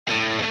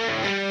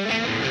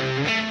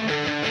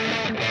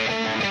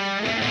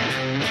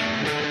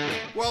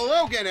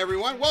again,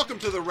 everyone. Welcome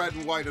to the Red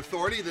and White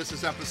Authority. This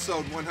is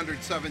episode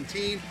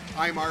 117.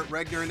 I'm Art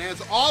Regner, and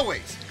as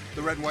always,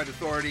 the Red and White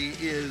Authority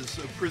is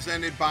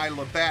presented by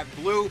Labatt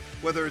Blue.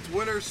 Whether it's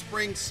winter,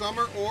 spring,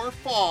 summer, or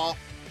fall,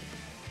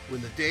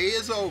 when the day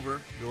is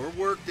over, your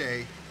work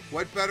day,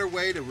 what better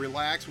way to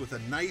relax with a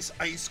nice,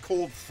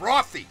 ice-cold,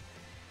 frothy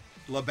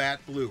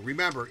Labatt Blue.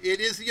 Remember, it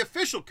is the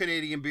official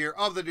Canadian beer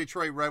of the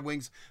Detroit Red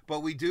Wings,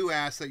 but we do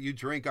ask that you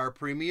drink our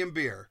premium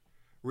beer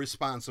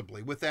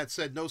responsibly. With that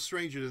said, no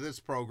stranger to this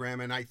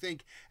program, and I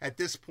think at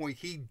this point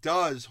he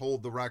does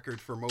hold the record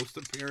for most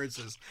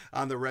appearances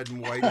on the Red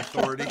and White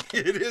Authority.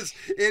 It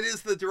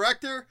is the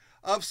Director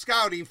of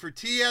Scouting for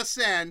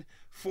TSN,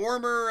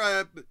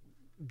 former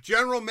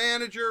general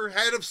manager,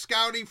 head of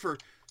scouting for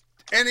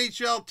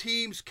NHL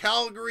teams,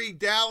 Calgary,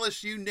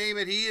 Dallas, you name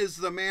it. He is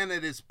the man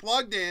that is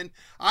plugged in.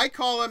 I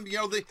call him,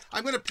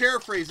 I'm going to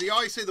paraphrase. They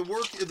always say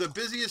the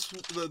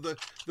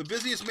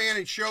busiest man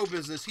in show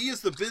business. He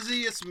is the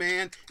busiest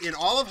man in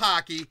all of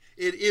hockey.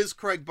 It is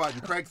Craig Button.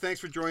 Craig, thanks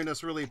for joining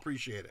us. Really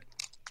appreciate it.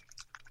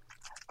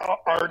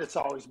 Art, it's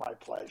always my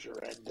pleasure.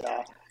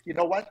 And you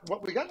know what?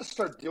 What we got to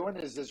start doing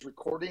is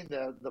recording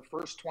the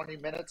first 20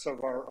 minutes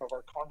of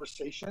our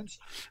conversations,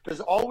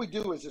 because all we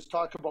do is just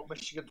talk about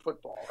Michigan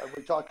football, and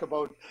we talk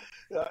about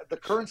the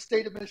current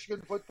state of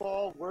Michigan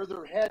football, where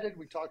they're headed.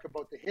 We talk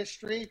about the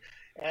history,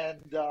 and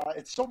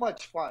it's so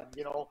much fun.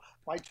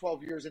 My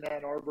 12 years in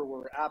Ann Arbor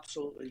were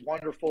absolutely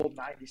wonderful.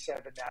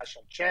 97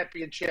 national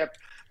championship,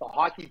 the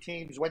hockey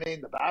teams winning,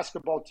 the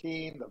basketball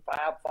team, the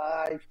Fab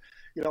Five.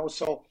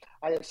 So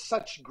I have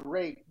such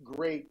great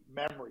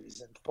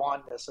memories and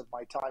fondness of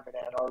my time in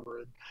Ann Arbor.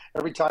 And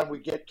every time we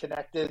get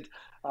connected,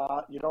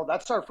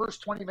 that's our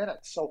first 20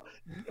 minutes. So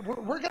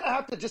we're going to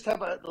have to just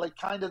have that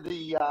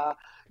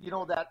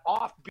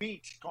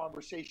offbeat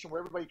conversation where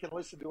everybody can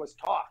listen to us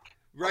talk.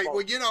 Right.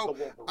 Well,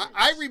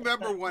 I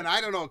remember one,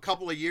 a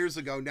couple of years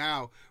ago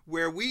now,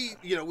 where we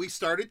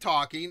started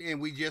talking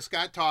and we just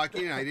got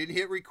talking and I didn't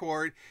hit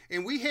record.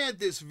 And we had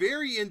this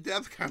very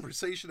in-depth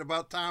conversation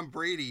about Tom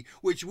Brady,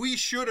 which we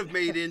should have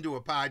made into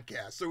a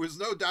podcast. There was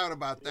no doubt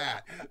about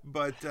that.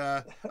 But,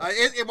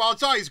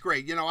 it's always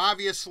great.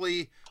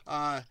 Obviously,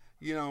 I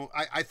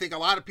think a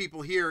lot of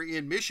people here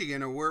in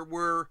Michigan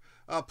were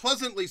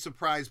pleasantly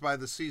surprised by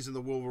the season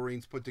the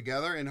Wolverines put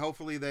together, and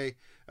hopefully they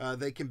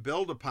can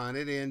build upon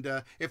it.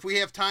 And if we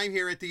have time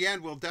here at the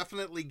end, we'll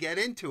definitely get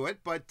into it.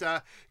 But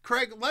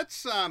Craig,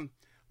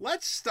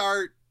 let's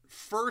start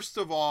first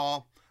of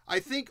all. I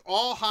think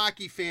all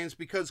hockey fans,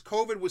 because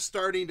COVID was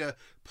starting to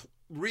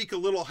wreak a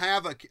little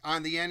havoc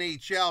on the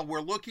NHL,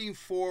 we're looking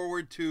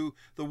forward to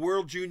the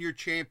World Junior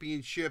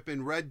Championship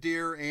in Red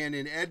Deer and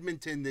in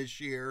Edmonton this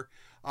year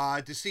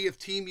to see if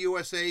Team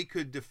USA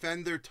could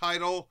defend their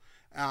title.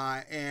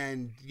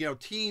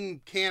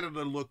 Team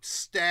Canada looked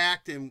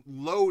stacked and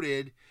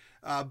loaded,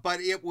 but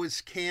it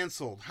was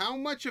canceled. How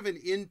much of an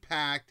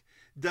impact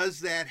does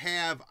that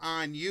have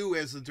on you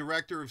as the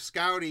Director of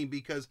Scouting?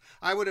 Because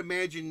I would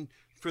imagine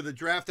for the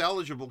draft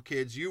eligible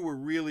kids, you were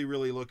really,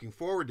 really looking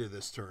forward to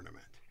this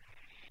tournament.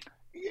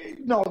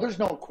 No, there's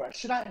no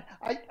question.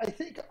 I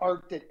think,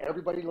 Art, that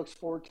everybody looks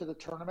forward to the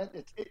tournament.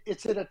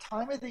 It's at a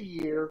time of the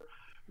year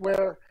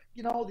where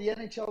the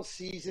NHL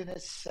season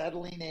is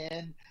settling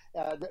in.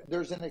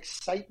 There's an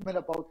excitement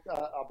about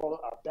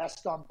a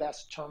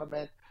best-on-best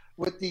tournament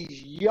with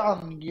these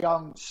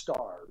young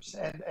stars,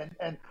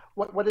 and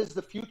what is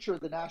the future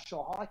of the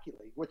National Hockey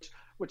League,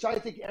 which I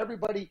think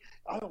everybody,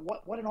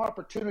 what an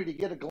opportunity to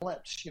get a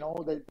glimpse.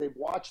 They've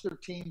watched their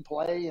team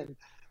play, and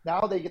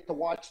now they get to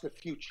watch the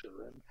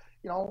future,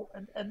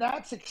 and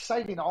that's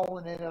exciting all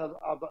in and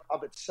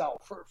of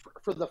itself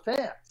for the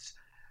fans.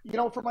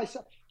 For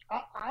myself,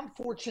 I'm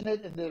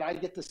fortunate in that I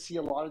get to see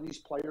a lot of these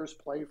players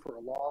play for a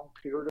long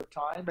period of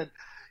time. And,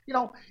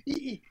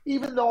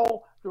 even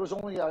though there was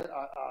only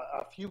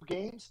a few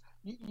games,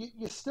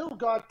 you still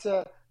got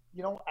to,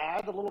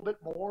 add a little bit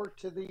more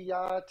to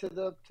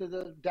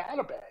the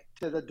data bank,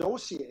 to the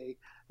dossier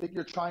that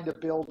you're trying to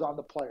build on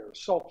the players.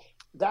 So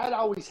that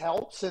always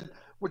helps. And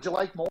would you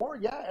like more?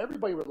 Yeah,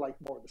 everybody would like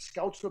more. The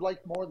scouts would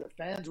like more. The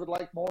fans would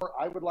like more.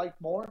 I would like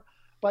more.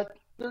 But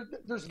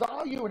there's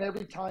value in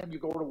every time you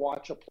go to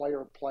watch a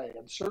player play.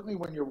 And certainly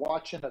when you're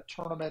watching a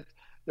tournament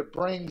that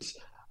brings,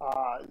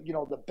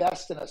 the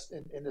best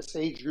in this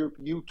age group,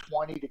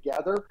 U20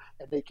 together,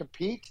 and they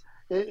compete,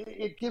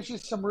 it gives you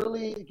some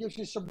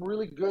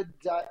really good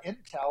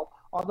intel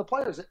on the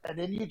players. And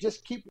then you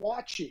just keep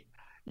watching.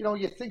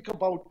 You think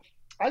about,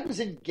 I was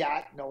in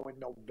Gatineau in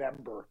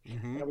November,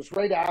 and it was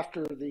right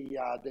after they'd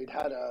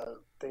had a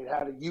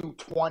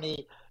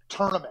U20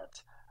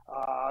 tournament.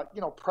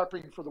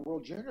 Prepping for the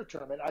World Junior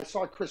Tournament. I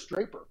saw Chris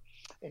Draper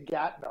in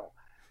Gatineau,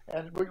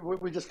 and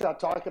we just got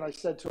talking. I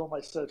said to him,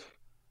 I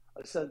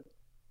said,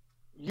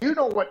 you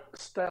know what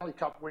Stanley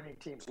Cup winning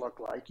teams look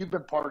like. You've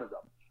been part of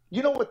them.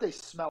 You know what they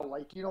smell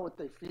like. You know what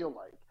they feel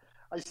like.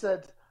 I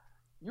said,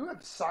 you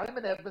have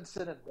Simon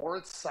Edmondson and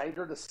Moritz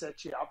Seider to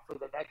set you up for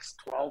the next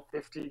 12,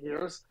 15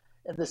 years.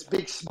 And this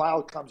big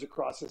smile comes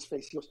across his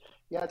face. He goes,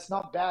 "Yeah, it's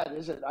not bad,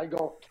 is it?" I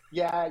go,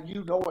 "Yeah,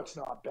 you know it's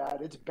not bad.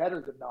 It's better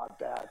than not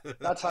bad.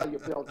 That's how you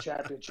build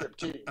championship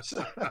teams."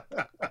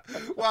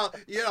 Well,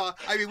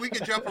 I mean, we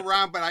could jump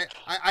around, but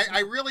I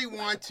really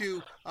want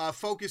to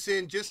focus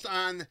in just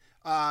on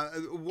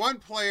one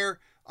player,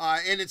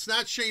 and it's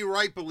not Shane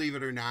Wright, believe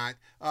it or not,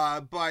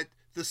 but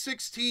the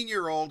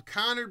 16-year-old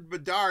Connor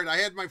Bedard. I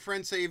had my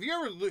friend say, if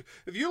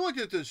you look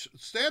at the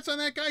stats on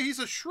that guy, he's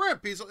a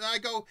shrimp.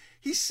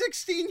 He's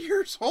 16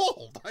 years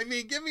old. I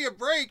mean, give me a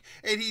break.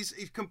 And he's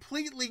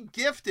completely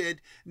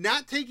gifted,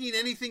 not taking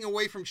anything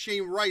away from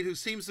Shane Wright, who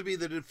seems to be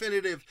the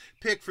definitive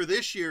pick for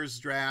this year's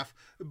draft.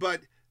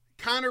 But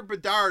Connor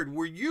Bedard,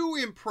 were you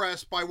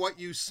impressed by what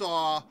you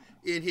saw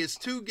in his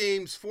 2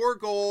 games, 4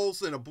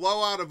 goals, and a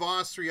blowout of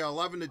Austria,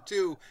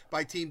 11-2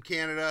 by Team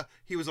Canada?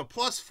 He was a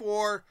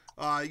 +4.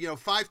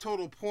 5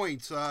 total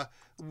points. And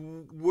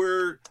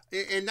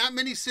not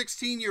many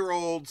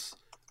 16-year-olds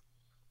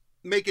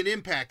make an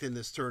impact in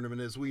this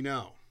tournament, as we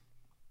know.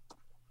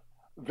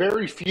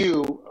 Very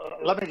few.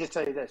 Let me just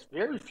tell you this: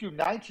 very few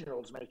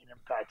 19-year-olds make an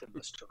impact in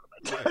this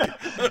tournament.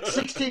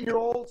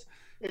 16-year-olds,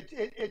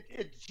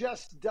 it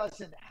just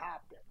doesn't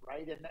happen,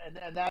 right?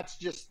 And that's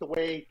just the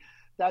way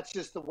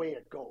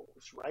it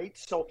goes, right?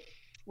 So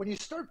when you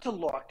start to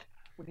look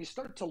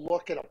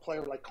at a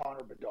player like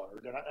Connor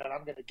Bedard, and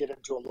I'm going to get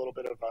into a little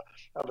bit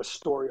of a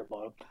story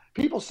about him.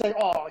 People say,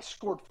 "Oh, I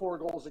scored 4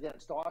 goals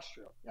against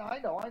Austria." Yeah, I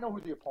know who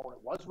the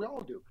opponent was. We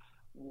all do.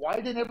 Why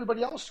didn't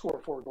everybody else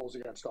score 4 goals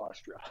against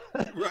Austria?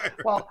 Right.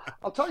 Well,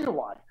 I'll tell you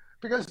why.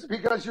 Because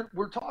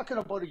we're talking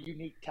about a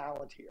unique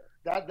talent here.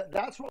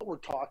 That's what we're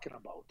talking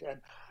about,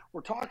 and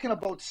we're talking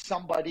about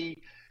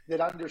somebody that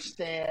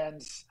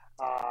understands,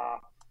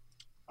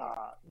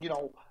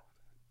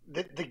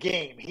 the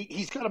game.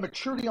 He's got a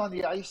maturity on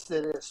the ice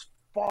that is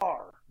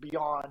far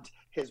beyond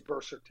his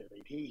birth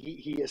certificate.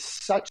 He is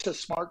such a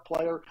smart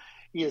player.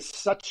 He is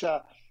such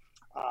an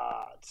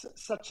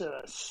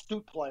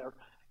astute player.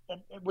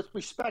 And with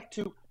respect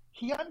to,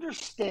 he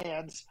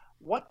understands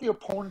what the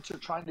opponents are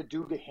trying to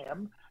do to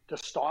him to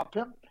stop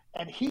him,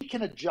 and he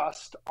can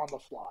adjust on the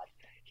fly.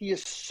 He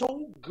is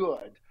so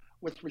good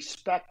with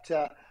respect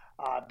to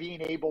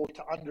being able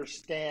to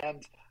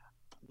understand,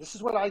 this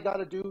is what I got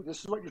to do. This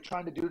is what you're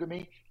trying to do to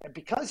me. And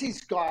because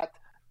he's got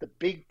the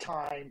big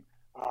time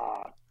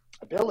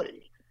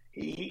ability,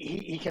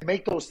 he can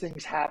make those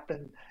things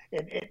happen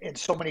in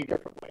so many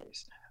different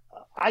ways.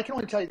 I can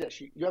only tell you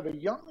this: you have a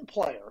young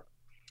player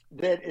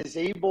that is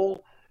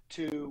able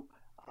to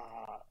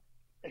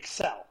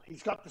excel.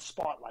 He's got the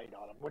spotlight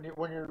on him.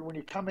 When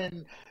you come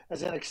in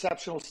as an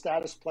exceptional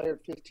status player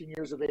at 15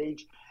 years of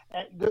age,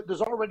 and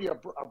there's already a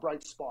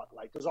bright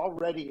spotlight. There's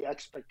already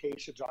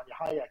expectations on you,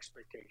 high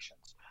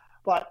expectations.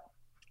 But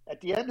at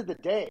the end of the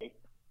day,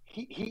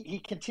 he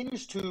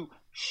continues to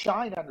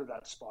shine under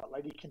that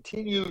spotlight. He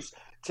continues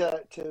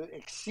to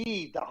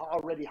exceed the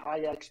already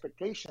high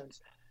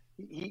expectations.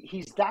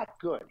 He's that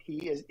good.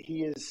 He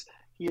is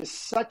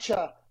such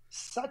a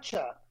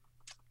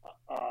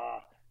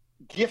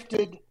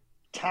gifted,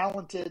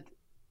 talented,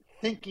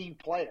 thinking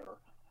player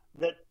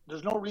that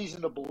there's no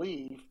reason to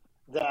believe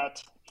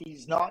that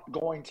he's not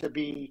going to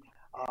be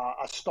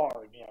a star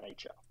in the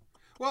NHL.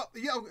 Well,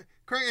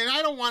 Craig, and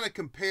I don't want to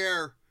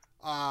compare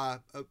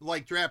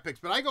like draft picks,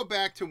 but I go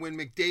back to when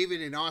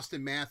McDavid and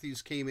Austin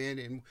Matthews came in,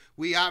 and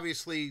we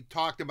obviously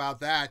talked about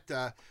that,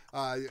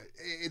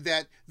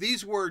 that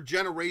these were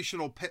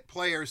generational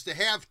players. To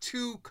have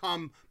 2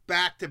 come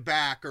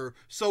back-to-back or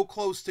so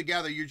close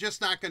together, you're just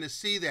not going to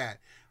see that.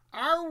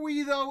 Are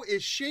we, though?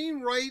 Is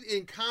Shane Wright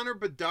and Connor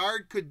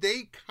Bedard, could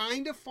they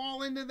kind of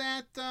fall into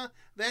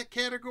that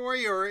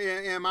category, or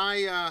am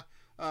I,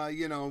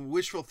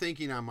 wishful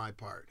thinking on my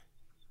part?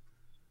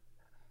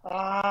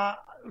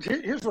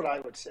 Here's what I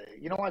would say.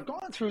 I've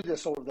gone through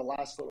this over the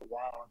last little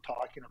while and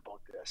talking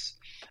about this.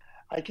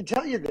 I can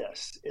tell you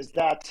this, is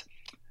that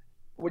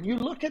when you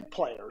look at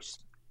players,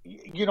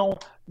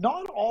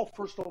 not all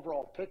first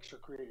overall picks are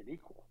created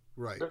equal.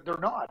 Right. They're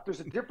not.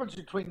 There's a difference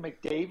between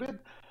McDavid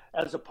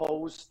as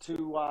opposed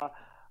to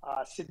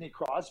Sidney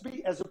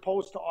Crosby, as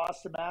opposed to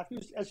Austin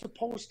Matthews, as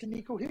opposed to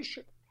Nico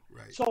Hischier.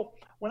 Right. So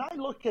when I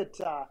look at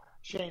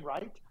Shane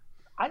Wright,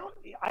 I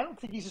don't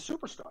think he's a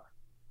superstar.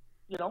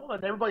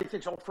 And everybody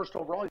thinks, first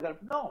overall,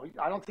 no,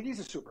 I don't think he's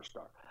a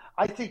superstar.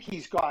 I think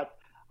he's got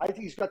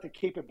the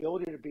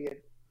capability to be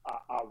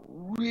a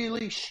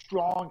really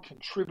strong,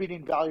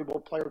 contributing, valuable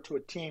player to a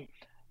team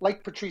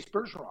like Patrice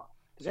Bergeron.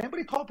 Does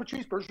anybody call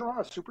Patrice Bergeron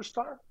a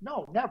superstar?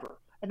 No, never.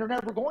 And they're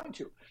never going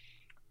to.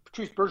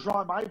 Patrice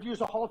Bergeron, in my view,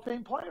 is a Hall of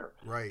Fame player.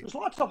 Right. There's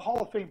lots of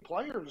Hall of Fame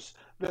players.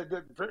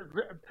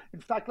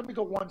 In fact, let me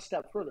go one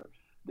step further.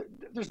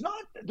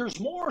 There's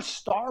more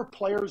star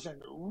players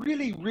and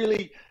really,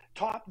 really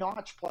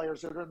top-notch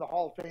players that are in the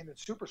Hall of Fame than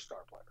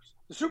superstar players.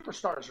 The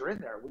superstars are in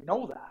there. We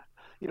know that.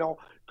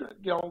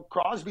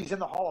 Crosby's in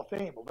the Hall of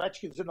Fame.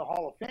 Ovechkin's in the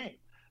Hall of Fame.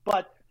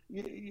 But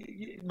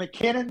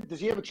McKinnon, does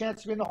he have a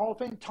chance to be in the Hall of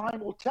Fame? Time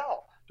will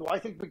tell. Do I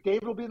think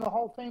McDavid will be in the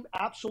Hall of Fame?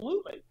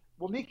 Absolutely.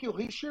 Will Nico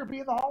Hischier be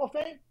in the Hall of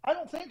Fame? I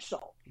don't think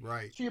so.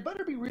 Right. So you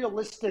better be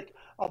realistic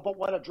about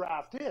what a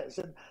draft is.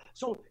 And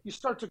so you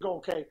start to go,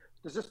 okay,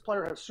 does this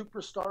player have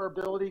superstar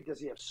ability? Does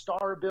he have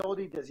star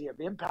ability? Does he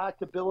have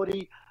impact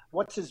ability?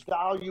 What's his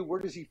value?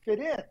 Where does he fit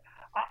in?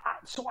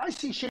 So I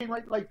see Shane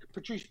Wright like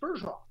Patrice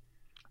Bergeron.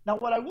 Now,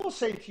 what I will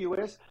say to you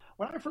is,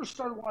 when I first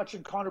started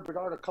watching Connor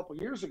Bedard a couple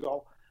years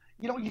ago,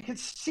 you could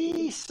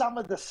see some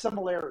of the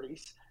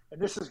similarities,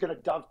 and this is going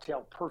to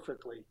dovetail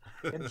perfectly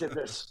into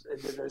this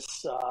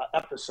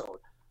episode,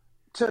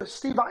 to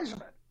Steve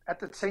Yzerman at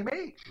the same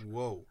age.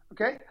 Whoa.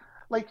 Okay,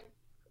 like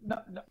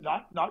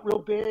not real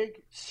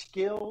big,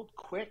 skilled,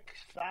 quick,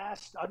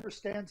 fast,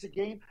 understands the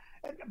game,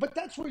 but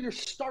that's where you're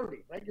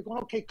starting, right? You're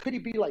going, okay, could he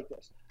be like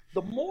this?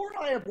 The more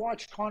I have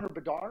watched Connor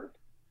Bedard,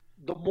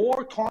 the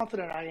more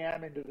confident I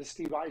am into the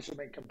Steve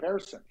Yzerman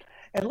comparison.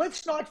 And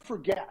let's not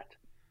forget,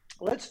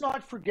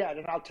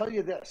 and I'll tell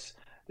you this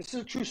is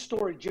a true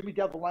story. Jimmy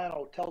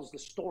Devellano tells the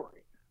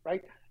story,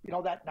 right?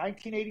 That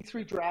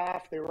 1983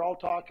 draft, they were all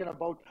talking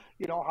about,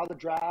 how the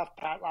draft,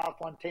 Pat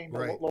LaFontaine,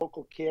 the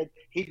local kid,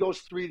 he goes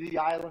through the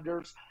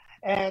Islanders,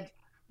 and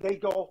they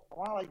go,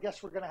 well, I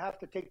guess we're going to have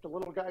to take the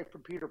little guy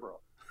from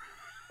Peterborough.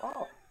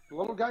 Oh, the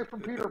little guy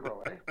from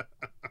Peterborough, eh?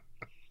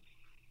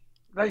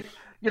 Like,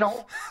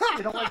 no,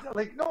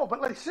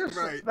 but like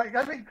seriously, right. like,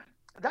 I mean,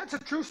 that's a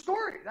true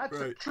story. That's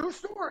a true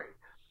story.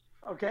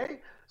 Okay.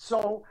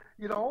 So,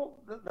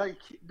 like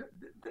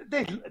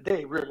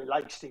they really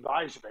like Steve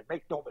Yzerman.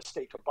 Make no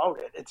mistake about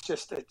it. It's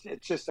just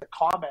a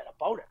comment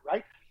about it.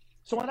 Right.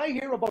 So when I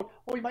hear about,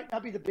 he might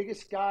not be the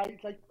biggest guy,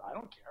 like, I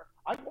don't care.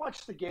 I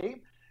watch the game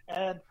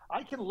and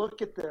I can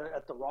look at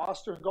the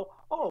roster and go,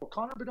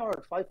 Connor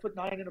Bedard,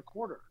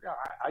 5'9.25". Yeah,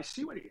 I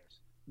see what he is.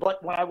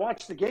 But when I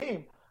watch the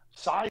game,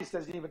 size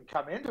doesn't even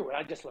come into it.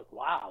 I just look,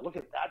 wow, look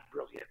at that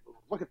brilliant move.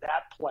 Look at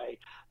that play.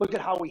 Look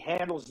at how he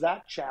handles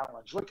that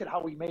challenge. Look at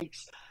how he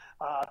makes,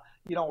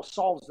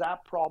 solves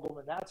that problem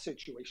in that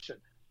situation.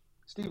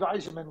 Steve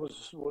Yzerman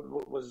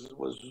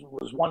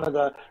was one of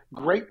the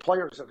great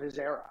players of his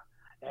era.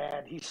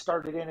 And he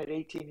started in at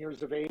 18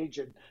 years of age,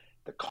 and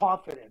the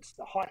confidence,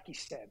 the hockey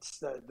sense,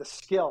 the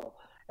skill.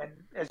 And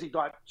as he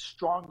got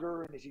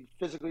stronger and as he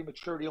physically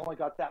matured, he only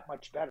got that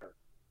much better.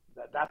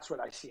 That's what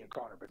I see in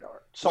Connor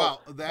Bedard. So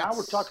now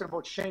we're talking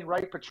about Shane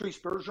Wright, Patrice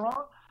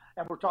Bergeron,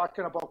 and we're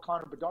talking about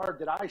Connor Bedard,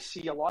 that I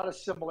see a lot of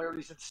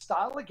similarities in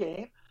style of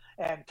game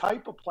and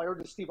type of player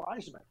to Steve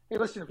Yzerman. Hey,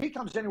 listen, if he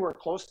comes anywhere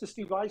close to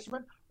Steve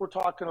Yzerman, we're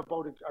talking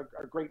about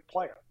a great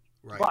player.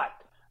 Right. But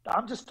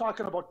I'm just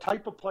talking about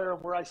type of player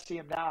and where I see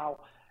him now,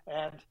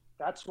 and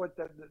that's what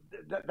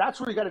that's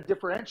where you got to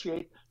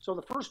differentiate. So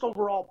the first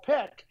overall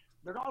pick,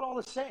 they're not all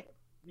the same.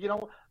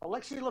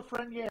 Alexis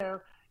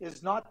Lafreniere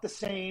is not the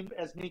same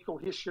as Nico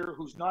Hischier,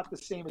 who's not the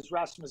same as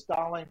Rasmus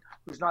Dahlin,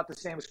 who's not the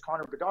same as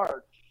Connor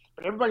Bedard.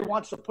 But everybody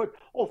wants to put,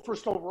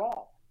 first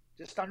overall.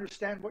 Just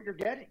understand what you're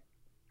getting.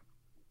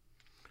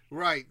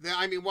 Right.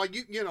 I mean, well,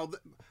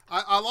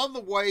 I love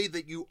the way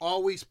that you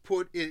always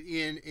put it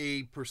in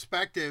a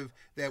perspective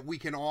that we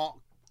can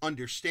all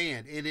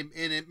understand, and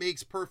it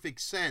makes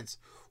perfect sense.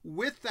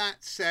 With that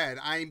said,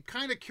 I'm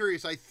kind of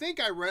curious. I think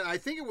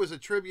it was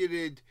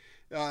attributed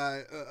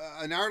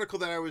an article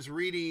that I was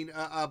reading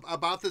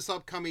about this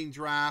upcoming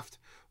draft,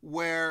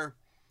 where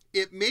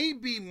it may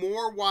be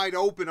more wide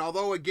open,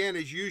 although again,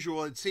 as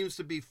usual, it seems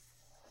to be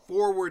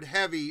forward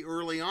heavy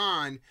early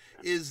on,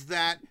 is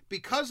that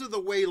because of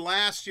the way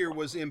last year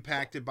was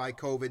impacted by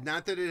COVID,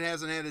 not that it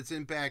hasn't had its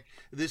impact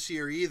this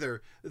year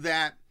either,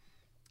 that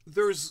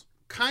there's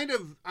kind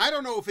of, I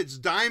don't know if it's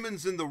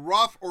diamonds in the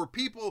rough or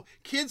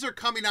kids are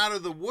coming out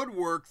of the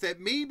woodwork that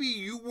maybe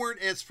you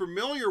weren't as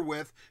familiar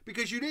with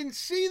because you didn't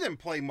see them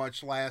play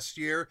much last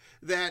year,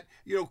 that,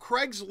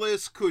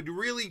 Craigslist could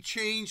really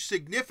change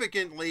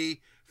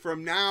significantly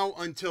from now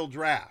until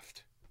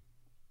draft.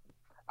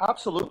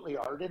 Absolutely,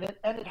 Art, and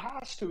it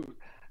has to.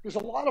 There's a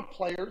lot of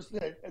players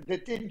that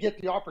didn't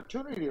get the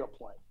opportunity to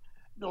play,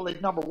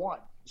 like number one.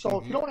 So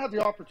if you don't have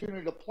the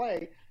opportunity to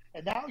play,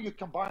 and now you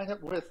combine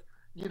it with,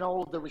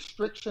 the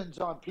restrictions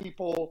on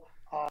people,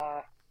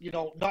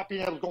 not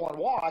being able to go and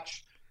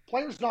watch,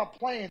 players not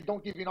playing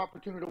don't give you an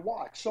opportunity to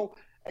watch. So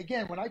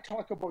again, when I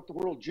talk about the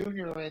World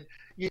Junior and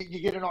you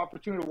get an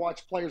opportunity to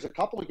watch players a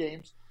couple of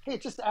games, hey,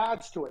 it just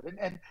adds to it.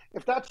 And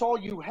if that's all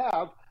you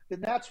have,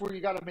 then that's where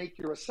you got to make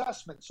your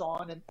assessments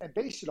on and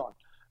base it on.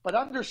 But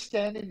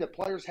understanding that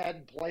players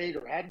hadn't played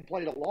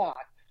a lot,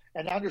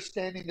 and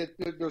understanding that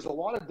there's a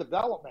lot of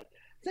development.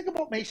 Think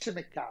about Mason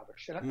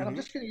McTavish, and I'm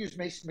just going to use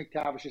Mason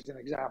McTavish as an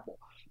example.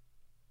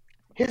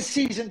 His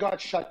season got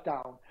shut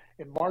down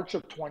in March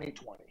of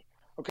 2020.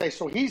 Okay,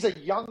 so he's a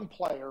young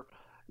player.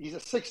 He's a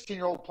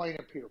 16-year-old playing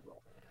in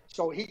Peterborough.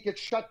 So he gets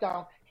shut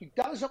down. He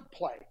doesn't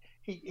play.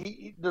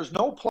 He there's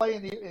no play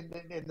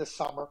in the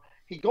summer.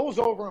 He goes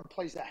over and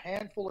plays a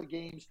handful of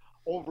games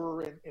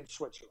over in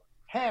Switzerland.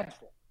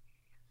 Handful.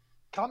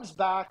 Comes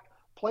back,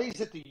 plays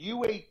at the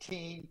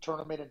U18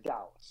 tournament in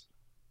Dallas.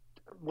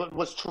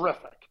 Was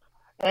terrific.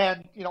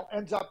 And,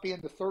 ends up being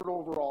the third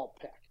overall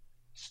pick.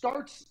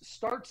 Starts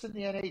in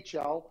the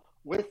NHL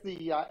with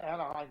the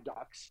Anaheim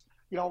Ducks.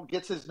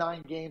 gets his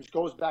 9 games,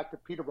 goes back to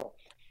Peterborough.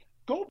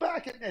 Go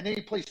back and then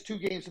he plays 2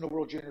 games in the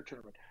World Junior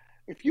Tournament.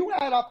 If you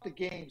add up the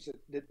games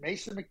that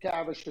Mason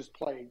McTavish has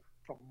played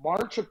from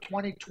March of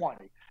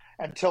 2020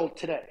 until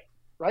today,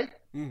 right?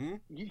 Mm-hmm.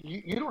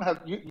 You don't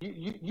have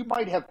you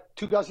might have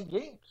 24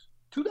 games,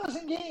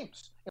 24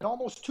 games in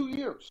almost 2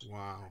 years.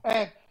 Wow!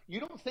 And you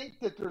don't think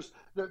that there's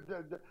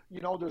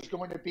there's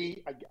going to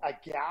be a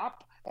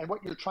gap and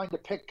what you're trying to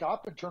pick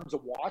up in terms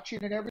of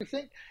watching and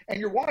everything, and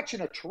you're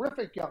watching a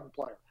terrific young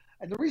player.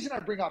 And the reason I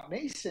bring up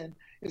Mason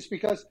is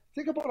because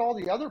think about all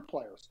the other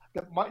players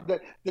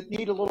that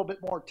need a little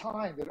bit more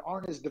time, that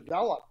aren't as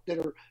developed, that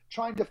are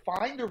trying to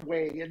find their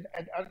way and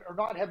are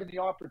not having the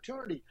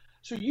opportunity.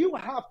 So you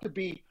have to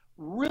be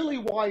really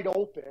wide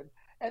open.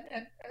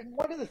 And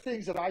one of the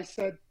things that I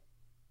said,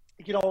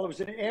 it was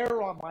an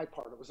error on my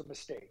part. It was a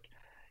mistake.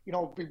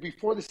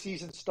 Before the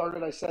season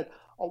started, I said,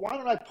 oh, why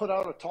don't I put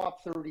out a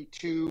top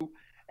 32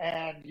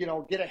 and,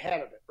 get ahead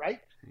of it,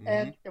 right? Mm-hmm.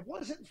 And it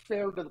wasn't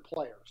fair to the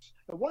players.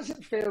 It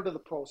wasn't fair to the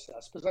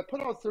process because I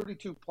put out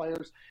 32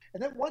 players.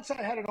 And then once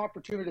I had an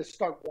opportunity to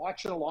start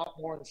watching a lot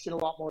more and seeing a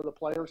lot more of the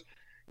players,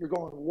 you're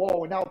going,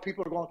 whoa. And now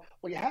people are going,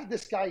 well, you had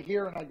this guy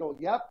here. And I go,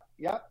 yep.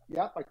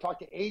 I talked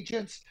to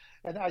agents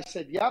and I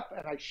said, yep.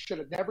 And I should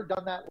have never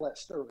done that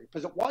list early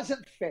because it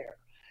wasn't fair.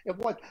 It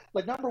was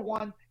like, number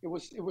one, it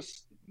was,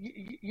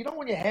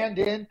 when you hand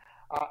in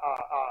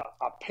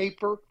a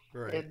paper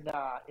right.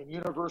 in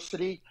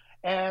university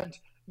and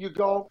you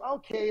go,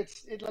 okay,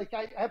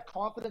 I have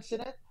confidence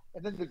in it.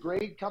 And then the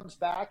grade comes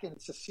back and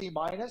it's a C-,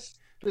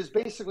 because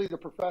basically the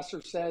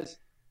professor says,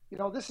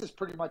 this is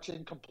pretty much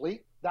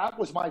incomplete. That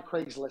was my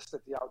Craigslist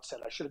at the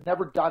outset. I should have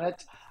never done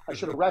it. I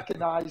should have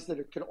recognized that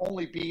it could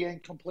only be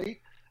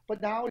incomplete.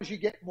 But now as you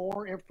get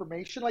more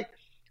information, like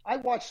I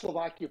watched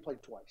Slovakia play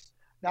twice.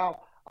 Now,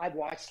 I've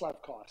watched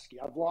Slavkovsky.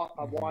 I've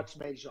watched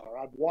Major.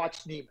 I've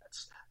watched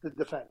Nemeth, the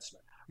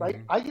defenseman. Right?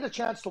 Mm-hmm. I get a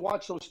chance to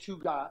watch those two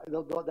guys,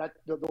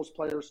 those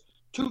players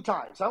 2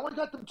 times. I only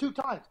got them 2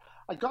 times.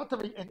 I got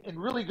them in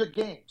really good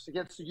games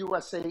against the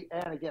USA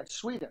and against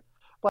Sweden.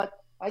 But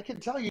I can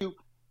tell you,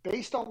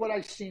 based on what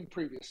I've seen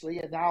previously,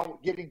 and now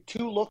getting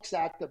 2 looks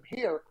at them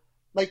here,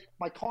 like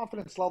my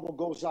confidence level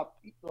goes up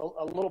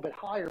a little bit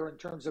higher in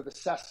terms of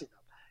assessing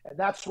them. And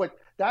that's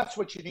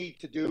what you need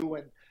to do,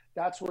 and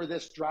that's where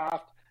this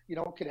draft,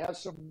 could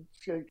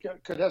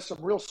have some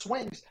real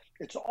swings.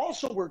 It's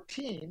also where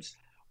teams,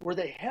 where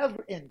they have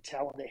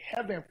intel and they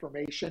have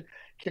information,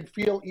 can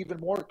feel even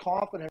more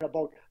confident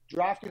about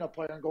drafting a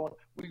player and going,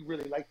 we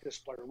really like this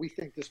player. We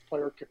think this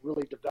player can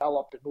really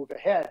develop and move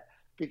ahead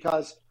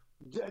because,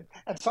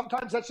 and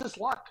sometimes that's just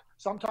luck.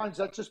 Sometimes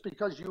that's just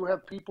because you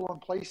have people in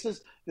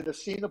places that have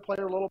seen the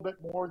player a little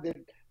bit more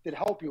that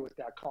help you with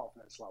that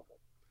confidence level.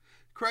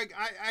 Craig,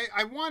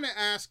 I want to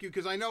ask you,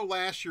 because I know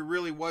last year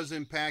really was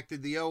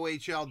impacted. The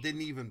OHL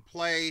didn't even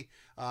play.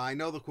 I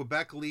know the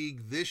Quebec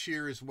League this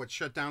year is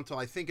shut down till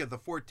I think of the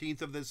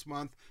 14th of this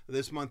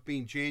month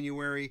being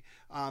January.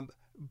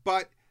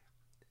 But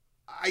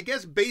I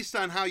guess based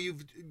on how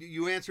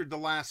you answered the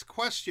last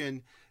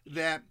question,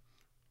 that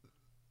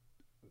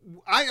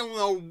I don't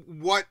know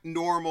what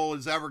normal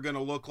is ever going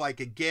to look like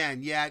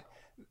again, yet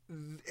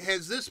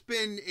has this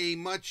been a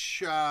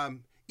much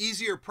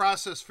easier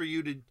process for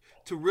you to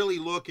really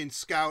look and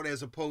scout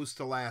as opposed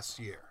to last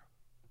year?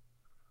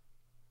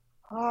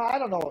 I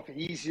don't know if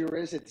easier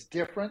is. It's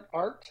different,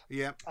 Art.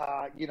 Yeah.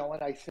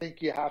 And I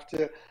think you have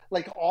to,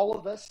 like all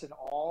of us in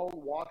all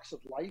walks of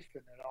life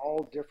and in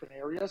all different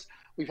areas,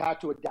 we've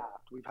had to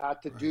adapt. We've had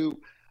to do,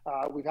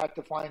 we've had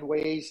to find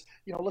ways,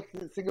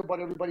 think about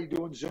everybody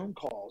doing Zoom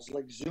calls,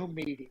 like Zoom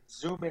meetings,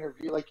 Zoom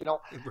interview, right.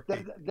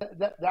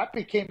 that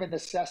became a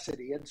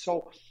necessity. And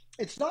so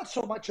it's not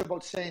so much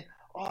about saying,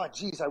 oh,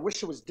 geez, I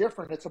wish it was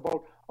different. It's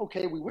about,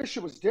 okay, we wish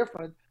it was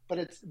different,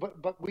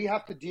 but we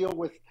have to deal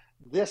with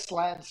this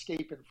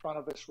landscape in front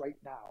of us right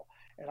now.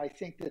 And I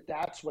think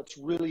that's what's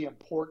really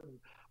important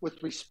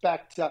with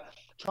respect to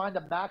trying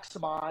to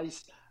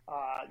maximize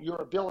your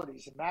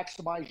abilities and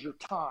maximize your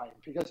time.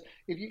 Because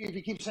if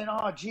you keep saying,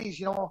 oh,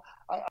 geez,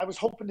 I was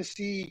hoping to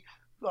see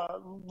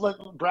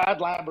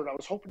Brad Lambert, I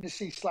was hoping to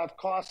see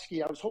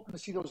Slavkovsky, I was hoping to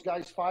see those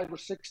guys 5 or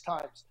 6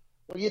 times.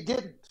 Well, you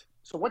didn't.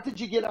 So what did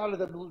you get out of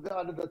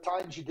the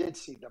times you did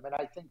see them? And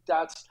I think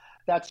that's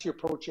the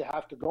approach you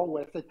have to go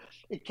with.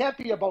 It can't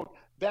be about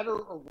better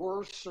or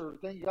worse or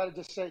thing. You got to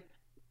just say,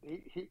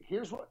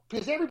 here's what,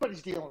 because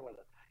everybody's dealing with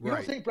it. You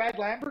don't think Brad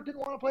Lambert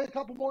didn't want to play a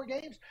couple more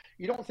games?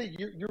 You don't think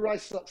Uri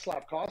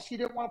Slavkovsky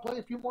didn't want to play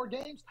a few more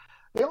games?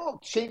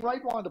 Shane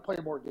Wright wanted to play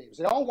more games.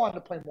 They all wanted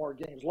to play more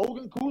games.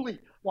 Logan Cooley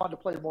wanted to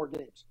play more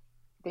games.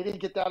 They didn't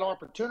get that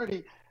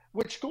opportunity,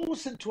 which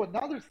goes into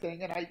another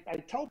thing. And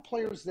I tell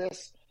players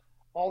this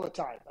all the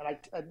time,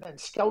 and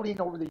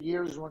scouting over the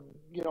years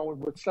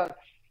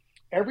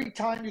every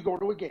time you go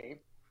to a game,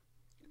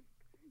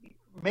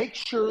 make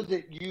sure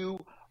that you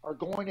are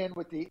going in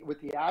with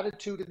the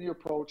attitude and the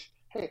approach.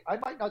 Hey, I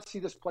might not see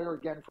this player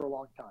again for a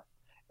long time.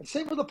 And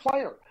same with the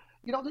player.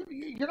 You're not going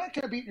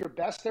to be at your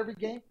best every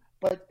game,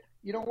 but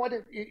you know what?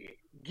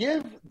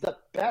 Give the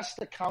best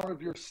account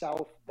of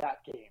yourself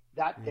that game.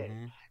 that day.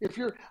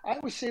 Mm-hmm. I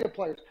always say to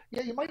players,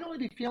 yeah, you might only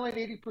be feeling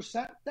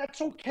 80%.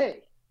 That's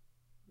okay.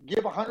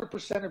 Give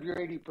 100% of your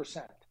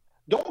 80%.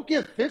 Don't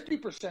give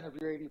 50% of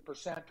your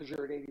 80% because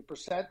you're at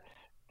 80%.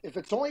 If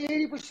it's only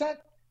 80%,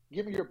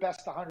 give me your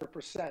best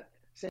 100%.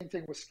 Same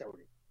thing with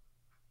scouting.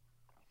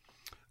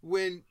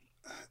 When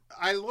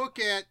I look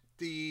at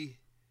the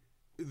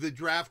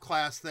draft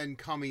class then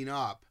coming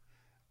up,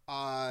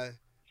 I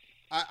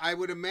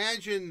would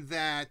imagine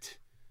that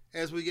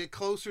as we get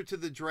closer to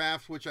the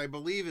draft, which I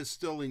believe is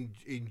still in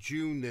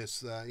June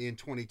in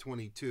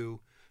 2022,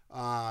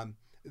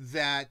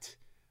 that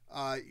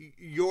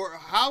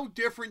how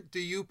different do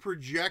you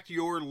project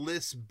your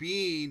list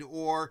being?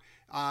 Or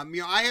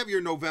I have your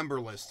November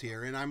list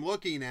here, and I'm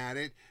looking at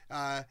it.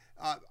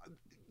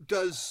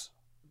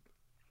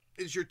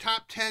 Is your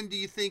top 10? Do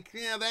you think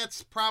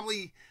that's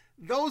probably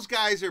those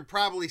guys are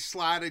probably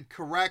slotted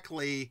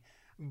correctly,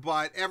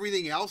 but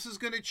everything else is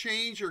going to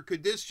change, or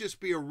could this just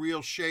be a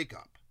real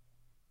shakeup?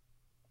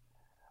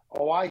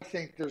 Oh, I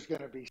think there's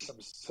going to be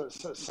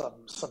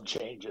some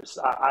changes.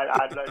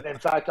 In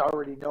fact, I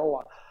already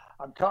know.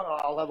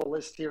 I'll have a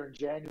list here in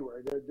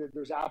January.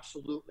 There's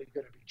absolutely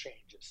going to be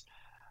changes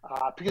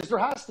because there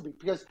has to be.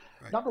 Because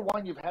Right. number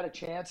one, you've had a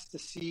chance to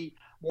see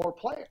more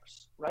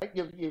players, right?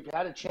 You've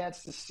had a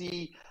chance to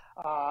see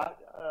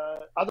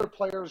other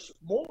players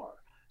more.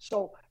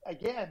 So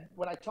again,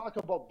 when I talk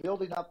about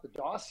building up the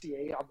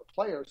dossier on the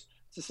players,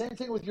 it's the same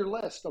thing with your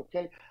list,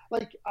 okay?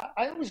 Like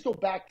I always go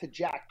back to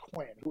Jack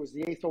Quinn, who was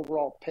the 8th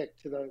overall pick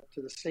to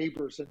the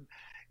Sabres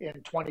in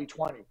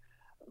 2020.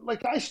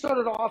 Like I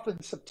started off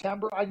in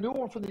September. I knew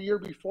him from the year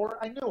before.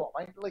 I knew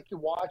him. You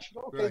watch,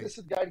 you go, okay, Right. this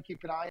is a guy to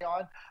keep an eye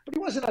on. But he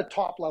wasn't a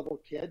top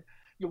level kid.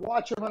 You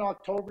watch him in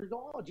October, you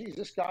go, oh, geez,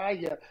 this guy,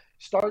 you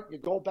start, you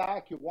go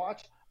back, you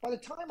watch. By the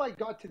time I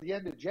got to the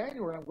end of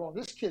January, I'm going,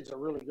 this kid's a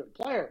really good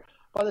player.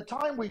 By the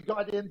time we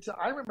got into,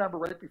 I remember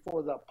right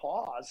before the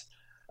pause,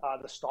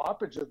 the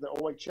stoppage of the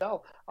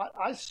OHL,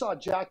 I saw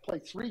Jack play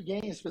 3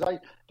 games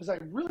because I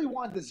really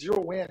wanted to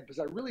zero in because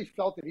I really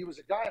felt that he was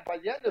a guy. And by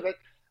the end of it,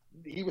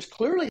 he was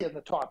clearly in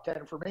the top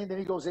 10 for me. And then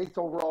he goes 8th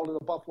overall to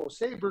the Buffalo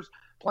Sabres,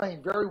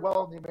 playing very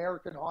well in the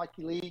American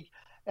Hockey League.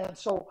 And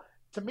so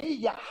to me,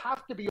 you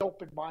have to be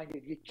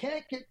open-minded. You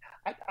can't get,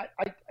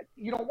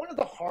 one of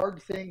the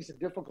hard things and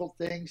difficult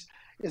things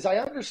is I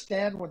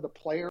understand when the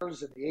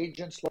players and the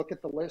agents look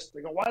at the list,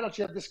 they go, why don't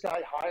you have this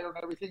guy higher and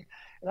everything?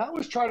 And I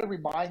always try to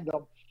remind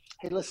them,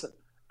 hey, listen,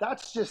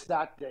 that's just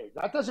that day.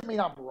 That doesn't mean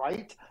I'm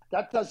right.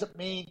 That doesn't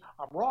mean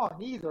I'm wrong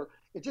either.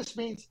 It just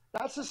means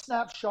that's a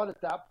snapshot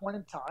at that point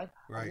in time.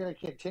 Right. I'm going to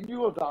continue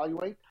to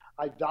evaluate.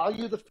 I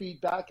value the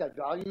feedback. I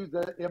value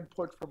the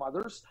input from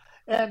others.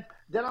 And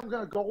then I'm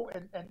going to go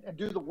and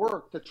do the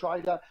work to try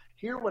to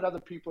hear what other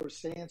people are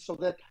saying so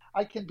that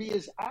I can be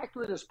as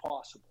accurate as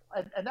possible.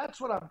 And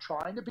that's what I'm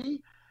trying to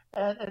be.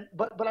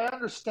 But I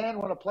understand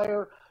when a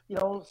player,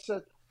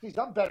 says, geez,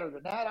 I'm better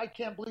than that. I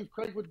can't believe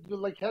Craig would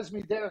has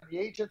me there in the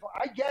agent.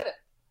 I get it.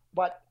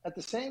 But at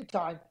the same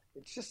time,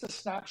 it's just a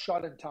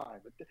snapshot in time.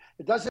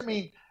 It doesn't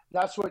mean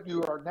that's what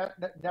you are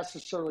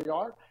necessarily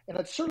are. And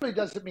it certainly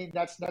doesn't mean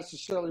that's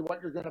necessarily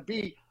what you're going to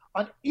be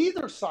on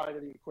either side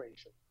of the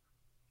equation.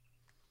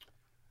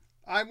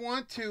 I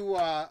want to,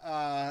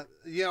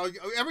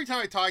 every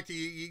time I talk to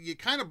you, you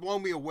kind of blow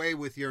me away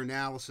with your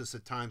analysis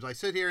at times. I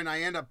sit here and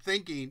I end up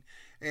thinking,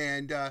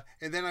 and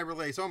then I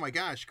realize, oh my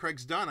gosh,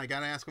 Craig's done. I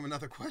got to ask him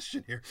another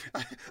question here.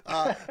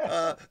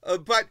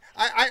 But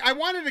I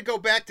wanted to go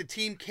back to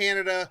Team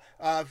Canada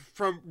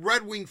from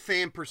Red Wing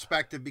fan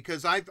perspective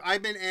because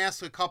I've been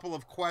asked a couple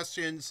of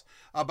questions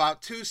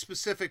about 2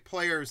 specific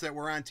players that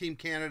were on Team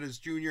Canada's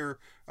junior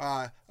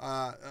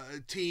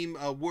team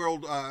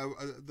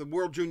the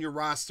World Junior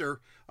roster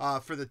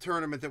for the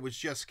tournament that was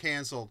just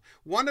canceled.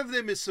 One of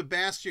them is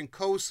Sebastian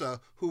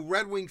Cossa, who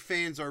Red Wing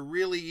fans are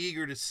really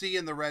eager to see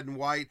in the red and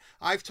white.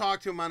 I've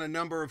talked to him on a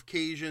number of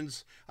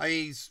occasions.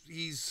 He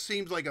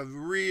seems like a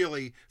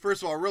really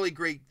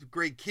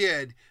great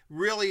kid.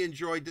 Really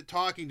enjoyed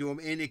talking to him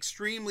and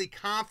extremely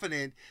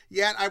confident.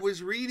 Yet I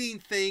was reading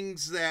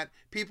things that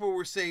people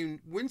were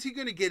saying, when's he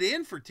going to get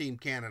in for Team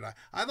Canada?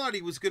 I thought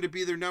he was going to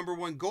be their number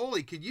 1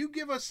 goalie. Could you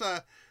give us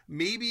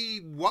maybe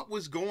what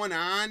was going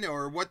on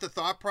or what the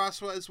thought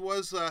process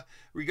was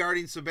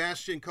regarding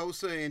Sebastian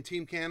Cossa and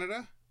Team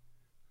Canada?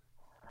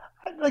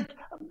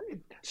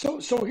 So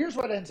here's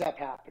what ends up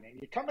happening.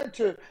 You come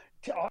into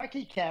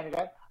Hockey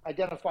Canada,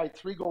 identified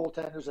 3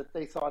 goaltenders that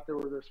they thought they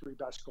were their 3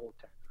 best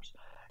goaltenders.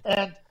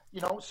 And,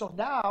 so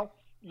now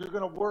you're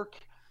going to work,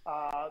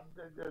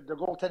 the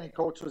goaltending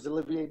coach was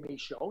Olivier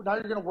Michaud. Now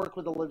you're going to work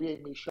with Olivier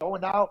Michaud.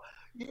 And now,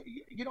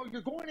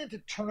 you're going into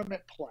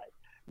tournament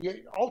play.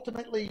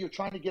 Ultimately, you're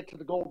trying to get to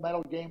the gold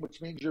medal game,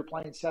 which means you're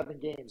playing 7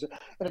 games.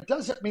 And it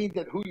doesn't mean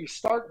that who you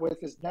start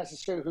with is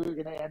necessarily who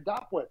you're going to end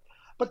up with.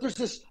 But there's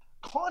this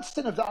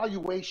constant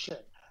evaluation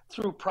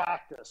through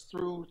practice,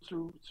 through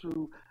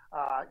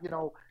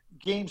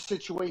game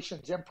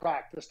situations in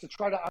practice to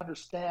try to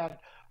understand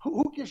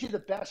who gives you the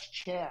best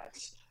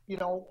chance,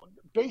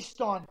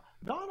 based on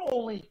not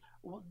only,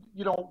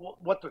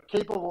 what they're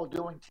capable of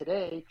doing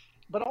today,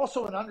 but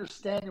also in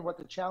understanding what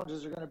the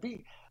challenges are going to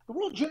be. The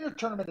World Junior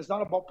Tournament is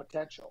not about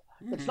potential.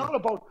 Mm-hmm. It's not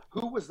about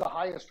who was the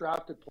highest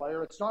drafted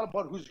player. It's not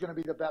about who's going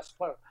to be the best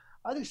player.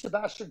 I think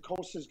Sebastian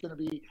Cossa is going to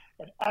be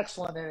an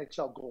excellent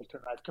NHL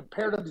goaltender. I've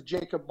compared him to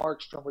Jacob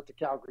Markstrom with the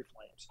Calgary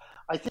Flames.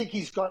 I think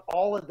he's got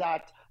all of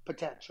that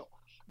potential.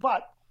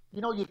 But,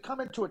 you come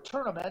into a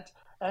tournament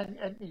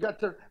and you got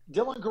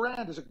Dylan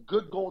Garand is a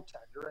good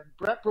goaltender, and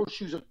Brett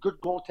Brochu's a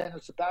good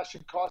goaltender.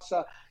 Sebastian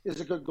Cossa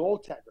is a good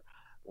goaltender.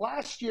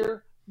 Last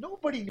year,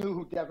 nobody knew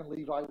who Devin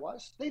Levi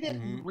was. They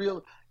didn't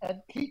really,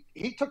 and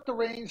he took the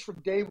reins from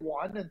day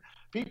one, and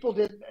people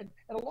didn't. And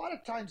a lot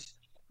of times,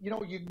 you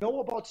know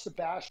about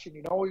Sebastian.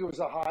 He was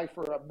a high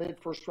for a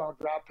mid-first round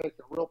draft pick,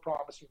 a real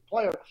promising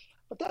player.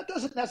 But that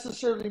doesn't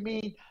necessarily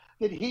mean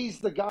that he's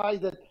the guy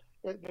that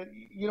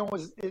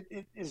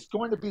is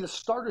going to be the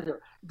starter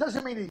here. It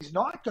doesn't mean he's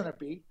not going to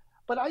be.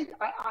 But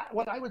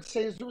what I would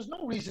say is there was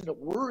no reason to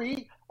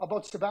worry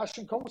about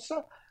Sebastian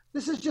Cossa.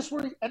 This is just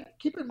where and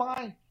keep in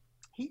mind,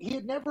 he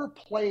had never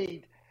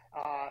played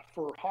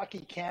for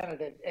Hockey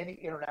Canada at any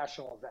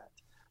international event.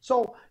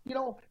 So, you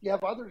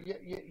have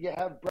you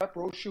have Brett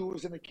Brochu, who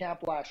was in the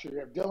camp last year. You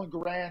have Dylan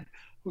Garand,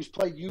 who's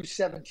played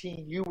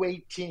U17,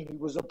 U18. He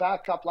was a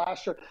backup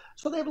last year.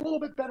 So they have a little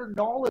bit better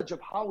knowledge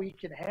of how he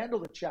can handle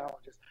the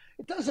challenges.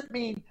 It doesn't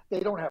mean they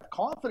don't have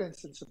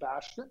confidence in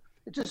Sebastian.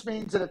 It just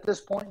means that at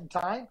this point in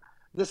time,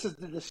 this is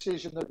the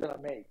decision they're going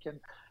to make. And,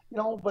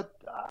 but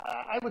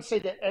I would say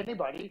that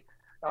anybody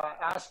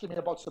asking me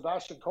about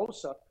Sebastian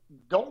Cossa,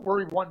 don't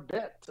worry one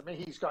bit. To me,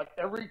 he's got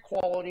every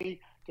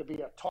quality to be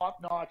a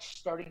top-notch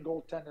starting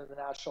goaltender in the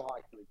National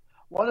Hockey League.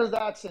 Whether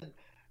that's in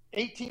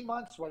 18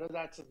 months, whether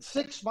that's in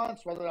 6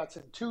 months, whether that's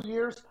in 2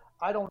 years,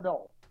 I don't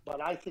know. But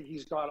I think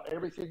he's got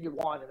everything you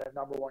want in a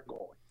number one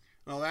goalie.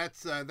 Well,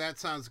 that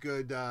sounds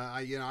good.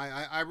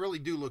 I really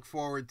do look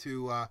forward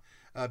to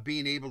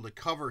being able to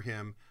cover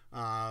him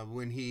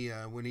when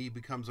he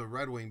becomes a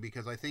Red Wing,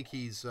 because I think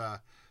he's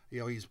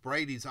he's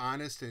bright, he's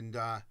honest, and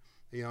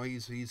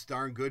he's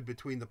darn good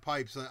between the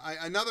pipes.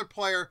 Another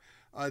player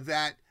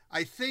that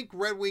I think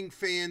Red Wing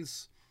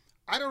fans,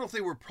 I don't know if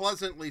they were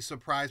pleasantly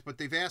surprised, but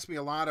they've asked me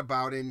a lot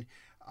about. And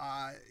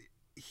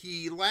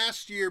he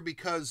last year,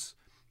 because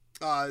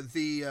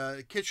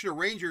the Kitchener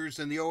Rangers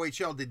and the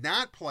OHL did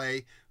not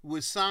play,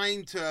 was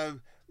signed to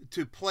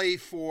play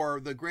for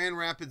the Grand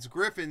Rapids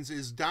Griffins,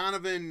 is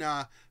Donovan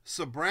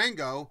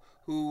Sabrango,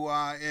 who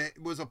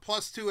was a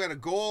 +2 at a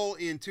goal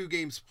in 2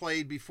 games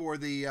played before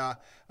the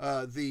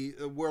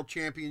World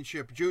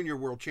Championship, Junior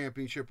World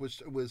Championship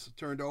was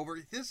turned over.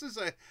 This is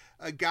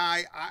a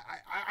guy,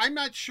 I'm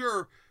not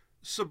sure.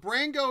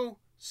 Sabrango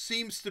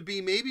seems to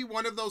be maybe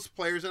one of those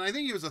players, and I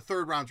think he was a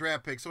 3rd-round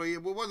draft pick, so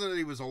it wasn't that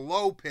he was a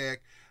low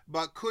pick,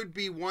 but could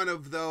be one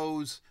of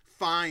those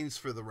finds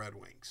for the Red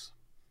Wings.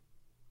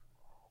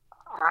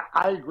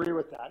 I agree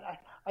with that.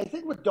 I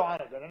think with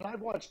Donovan, and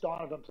I've watched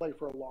Donovan play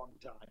for a long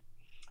time,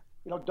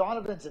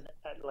 Donovan's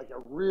like a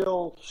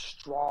real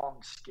strong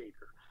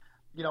skater.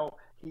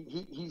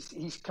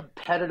 He's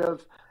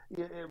competitive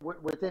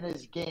within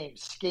his game,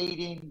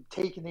 skating,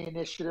 taking the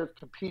initiative,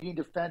 competing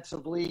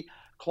defensively,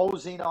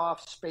 closing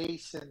off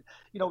space, and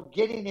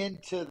getting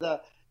into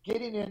the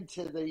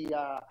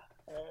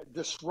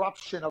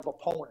disruption of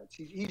opponents.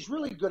 He's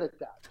really good at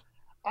that.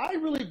 I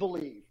really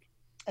believe,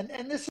 and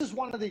this is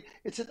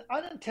it's an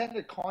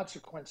unintended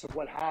consequence of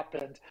what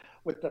happened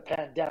with the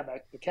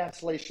pandemic, the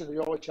cancellation of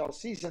the OHL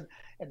season,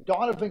 and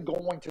Donovan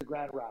going to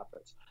Grand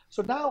Rapids.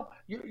 So now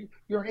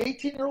you're an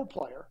 18-year-old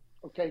player,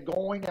 okay,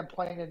 going and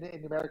playing in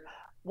the American.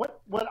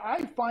 What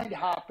I find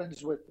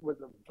happens with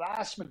the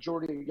vast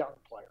majority of young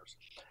players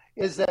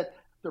is that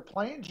they're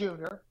playing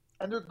junior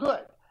and they're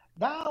good.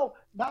 Now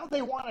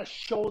they want to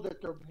show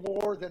that they're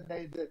more than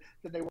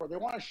they were. They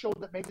want to show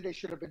that maybe they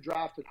should have been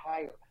drafted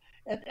higher.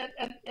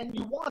 And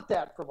you want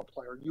that from a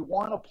player. You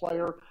want a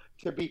player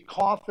to be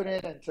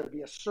confident and to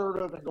be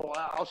assertive and go,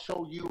 I'll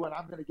show you and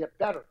I'm going to get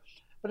better.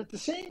 But at the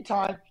same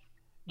time,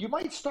 you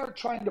might start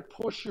trying to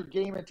push your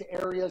game into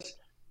areas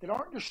that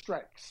aren't your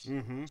strengths.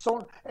 Mm-hmm.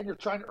 So, and you're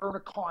trying to earn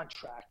a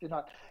contract. And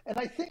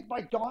I think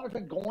by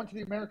Donovan going to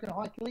the American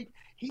Hockey League,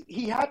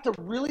 he had to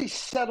really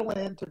settle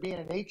into being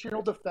an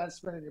 18-year-old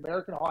defenseman in the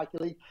American Hockey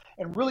League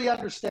and really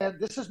understand,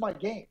 this is my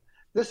game.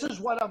 This is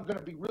what I'm going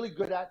to be really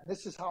good at, and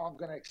this is how I'm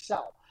going to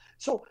excel.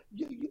 So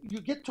you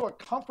get to a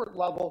comfort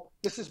level.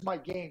 This is my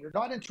game. You're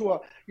not into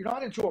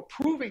a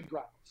proving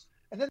grounds.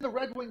 And then the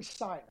Red Wings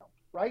sign him,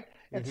 right?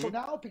 And so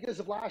now, because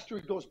of last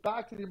year, he goes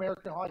back to the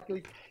American Hockey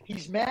League.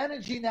 He's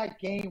managing that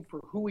game for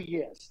who he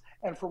is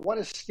and for what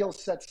his skill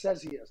set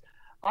says he is.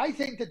 I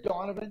think that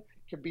Donovan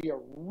can be a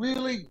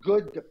really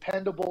good,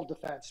 dependable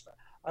defenseman.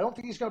 I don't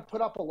think he's going to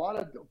put up a lot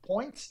of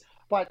points,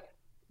 but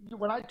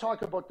when I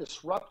talk about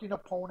disrupting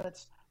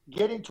opponents,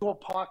 getting to a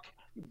puck,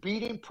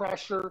 beating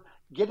pressure,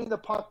 getting the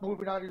puck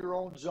moving out of your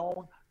own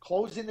zone,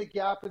 closing the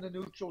gap in the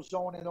neutral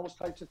zone, and those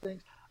types of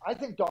things, I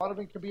think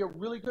Donovan can be a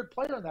really good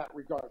player in that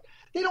regard.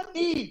 They don't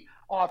need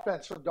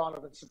offense from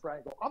Donovan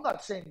Sabrango. I'm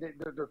not saying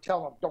that they're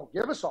telling him, don't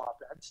give us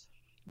offense,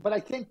 but I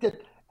think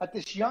that at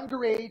this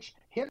younger age,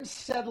 him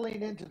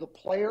settling into the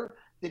player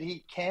that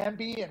he can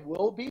be and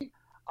will be,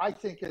 I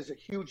think is a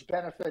huge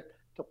benefit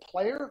to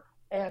player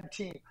and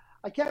team.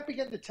 I can't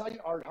begin to tell you,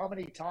 Art, how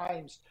many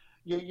times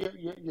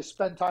you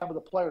spend time with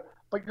a player,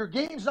 but your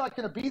game's not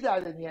going to be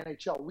that in the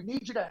NHL. We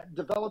need you to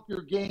develop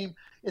your game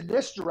in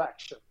this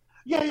direction.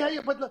 Yeah.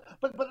 But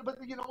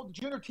the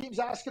junior team's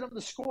asking them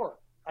to score.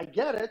 I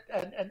get it,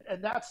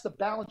 and that's the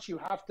balance you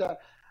have to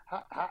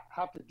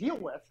deal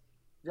with.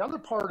 The other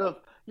part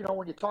of,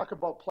 when you talk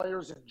about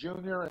players in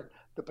junior and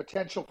the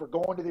potential for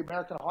going to the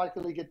American Hockey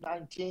League at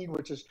 19,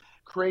 which has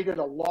created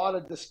a lot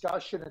of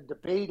discussion and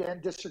debate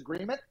and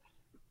disagreement,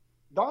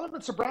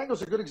 Donovan Sabrango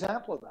is a good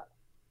example of that.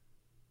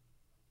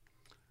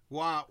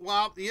 Wow.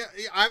 Well, yeah,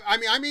 I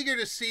mean, I'm eager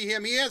to see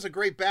him. He has a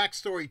great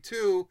backstory,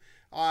 too.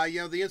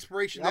 The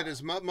inspiration that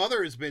his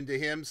mother has been to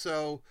him.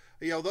 So,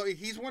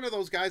 he's one of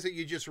those guys that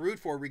you just root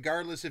for,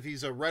 regardless if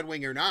he's a Red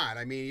Wing or not.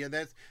 I mean,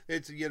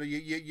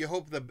 you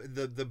hope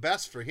the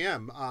best for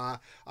him.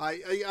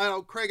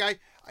 Craig,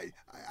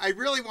 I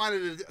really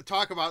wanted to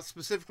talk about,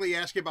 specifically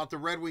ask you about the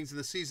Red Wings and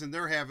the season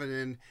they're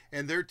having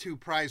and their two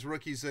prize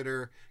rookies that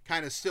are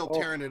kind of still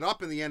tearing it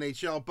up in the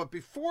NHL. But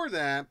before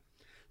that,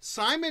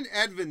 Simon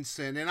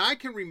Edvinsson, and I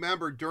can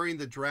remember during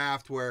the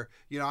draft where,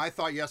 I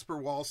thought Jesper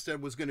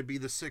Wallstedt was going to be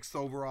the 6th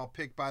overall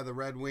pick by the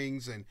Red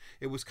Wings, and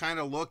it was kind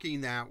of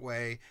looking that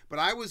way. But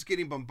I was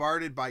getting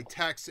bombarded by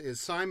texts as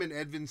Simon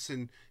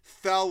Edvinsson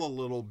fell a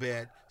little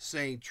bit,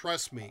 saying,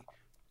 trust me,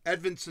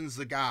 Edvinsson's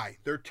the guy.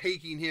 They're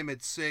taking him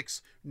at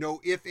 6. No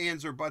ifs,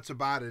 ands, or buts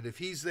about it. If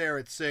he's there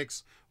at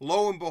 6,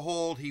 lo and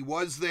behold, he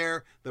was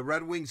there. The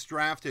Red Wings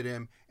drafted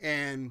him.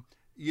 And,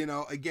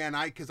 again,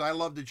 because I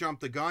love to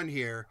jump the gun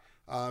here,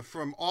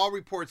 from all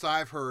reports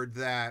I've heard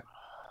that,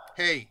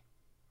 hey,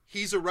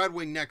 he's a Red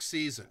Wing next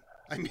season.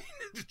 I mean,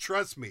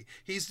 trust me,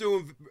 he's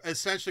doing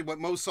essentially what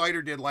Mo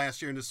Seider did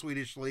last year in the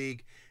Swedish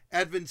League.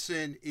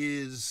 Edvinsson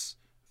is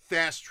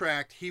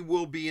fast-tracked. He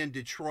will be in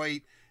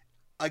Detroit.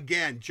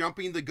 Again,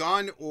 jumping the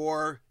gun,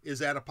 or is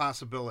that a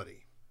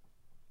possibility?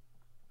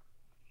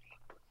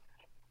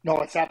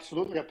 No, it's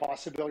absolutely a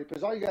possibility,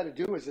 because all you got to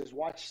do is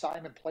watch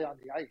Simon play on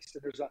the ice.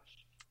 And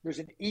there's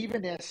an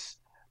evenness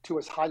to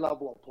his high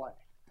level of play.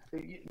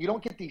 You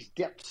don't get these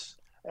dips,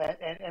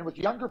 and with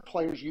younger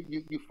players,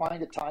 you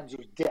find at times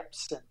there's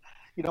dips, and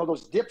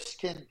those dips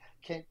can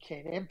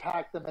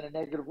impact them in a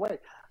negative way.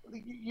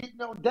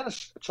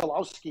 Dennis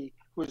Cholowski,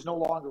 who is no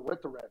longer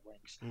with the Red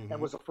Wings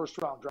and was a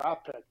first-round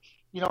draft pick,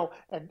 you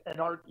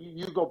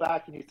go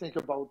back and you think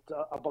about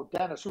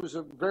Dennis, who was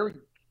a very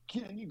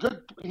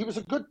good. He was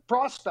a good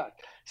prospect,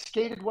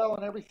 skated well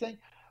and everything.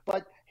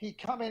 But he'd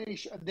come in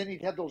and then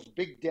he'd have those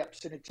big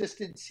dips, and it just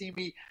didn't seem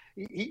he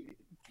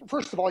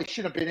first of all, he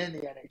shouldn't have been in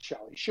the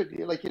NHL. He should,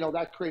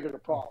 that created a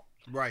problem.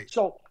 Right.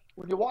 So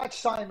when you watch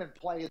Simon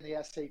play in the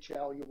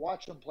SHL, you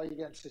watch him play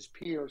against his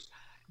peers,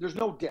 there's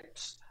no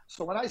dips.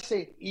 So when I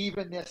say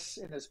evenness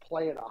in his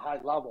play at a high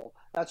level,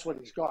 that's what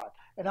he's got.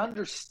 An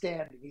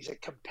understanding. He's a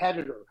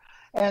competitor.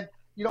 And,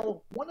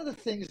 one of the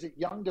things that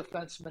young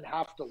defensemen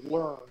have to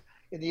learn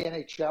in the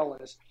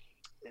NHL is,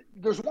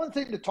 there's one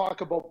thing to talk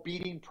about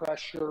beating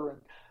pressure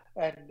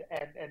and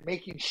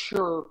making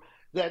sure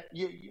that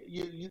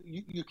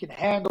you can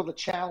handle the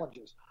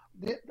challenges.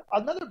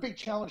 Another big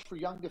challenge for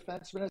young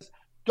defensemen is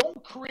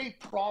don't create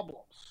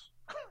problems.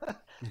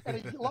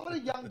 And a lot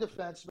of young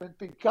defensemen,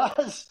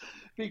 because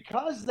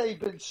they've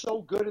been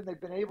so good and they've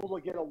been able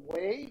to get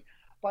away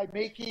by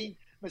making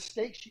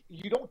mistakes,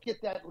 you don't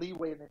get that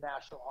leeway in the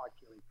National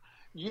Hockey League.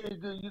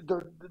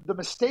 The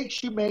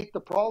mistakes you make,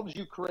 the problems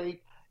you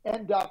create,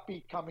 end up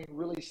becoming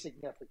really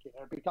significant.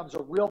 And it becomes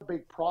a real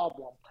big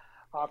problem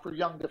for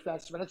young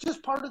defensemen. It's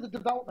just part of the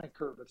development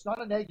curve. It's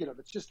not a negative.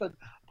 It's just a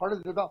part of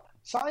the development.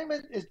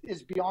 Simon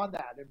is beyond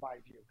that, in my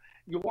view.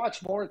 You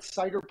watch more at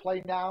Seider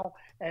play now,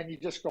 and you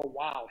just go,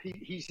 wow,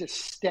 he's just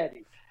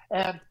steady.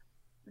 And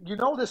you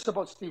know this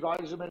about Steve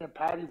Yzerman and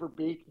Patty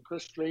Verbeek and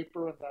Chris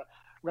Draper and the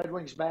Red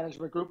Wings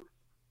management group.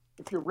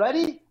 If you're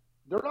ready,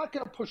 they're not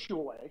going to push you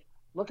away.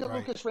 Look at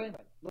Lucas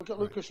Raymond.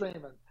 Lucas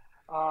Raymond.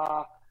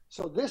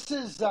 So this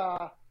is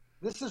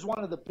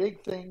one of the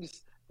big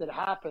things that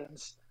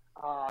happens,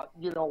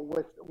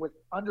 with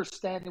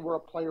understanding where a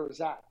player is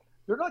at.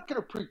 They're not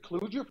going to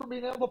preclude you from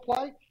being able to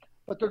play,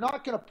 but they're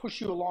not going to push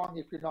you along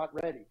if you're not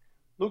ready.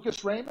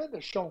 Lucas Raymond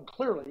has shown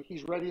clearly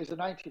he's ready as a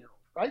 19-year-old,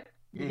 right?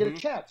 You get a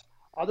chance.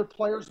 Other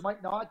players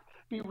might not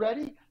be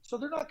ready, so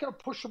they're not going to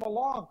push them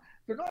along.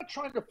 They're not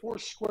trying to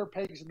force square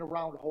pegs into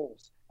round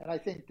holes. And I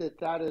think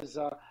that is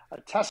a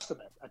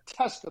testament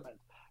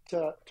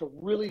to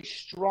really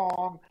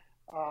strong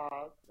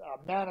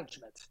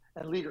management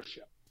and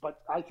leadership.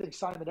 But I think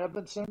Simon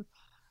Edvinsson,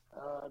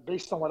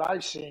 based on what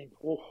I've seen,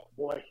 oh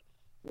boy,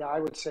 yeah, I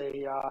would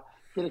say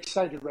Get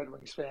excited, Red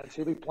Wings fans.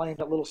 He'll be playing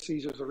at Little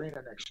Caesars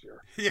Arena next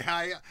year.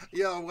 Yeah.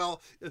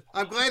 Well,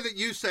 I'm glad that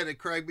you said it,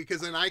 Craig, because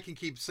then I can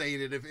keep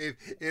saying it.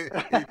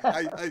 If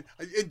I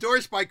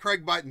endorsed by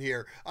Craig Button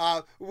here.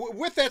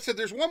 With that said,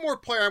 there's one more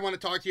player I want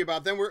to talk to you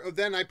about.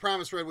 Then I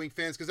promise Red Wing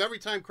fans, because every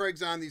time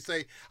Craig's on, they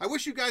say, "I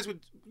wish you guys would."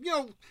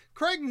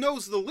 Craig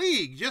knows the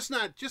league, just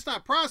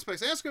not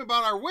prospects. Ask him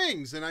about our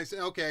wings, and I say,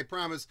 "Okay, I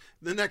promise."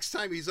 The next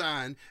time he's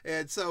on,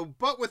 and so.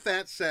 But with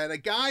that said, a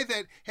guy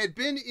that had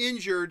been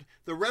injured,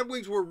 the Red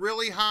Wings were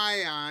really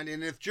high on,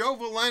 and if Joe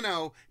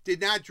Veleno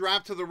did not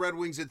drop to the Red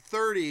Wings at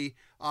 30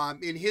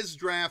 in his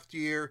draft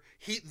year,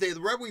 the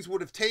Red Wings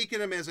would have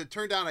taken him. As it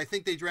turned out, I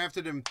think they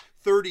drafted him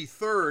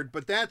 33rd,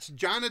 but that's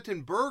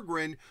Jonathan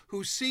Berggren,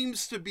 who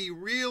seems to be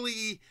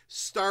really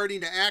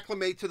starting to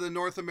acclimate to the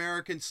North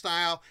American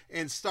style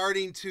and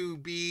starting to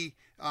be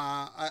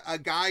a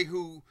guy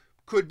who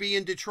could be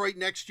in Detroit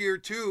next year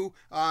too,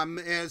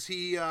 as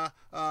he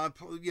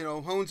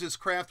hones his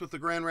craft with the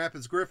Grand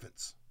Rapids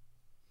Griffins.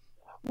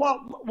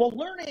 Well,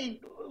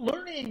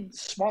 learning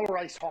smaller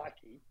ice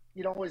hockey,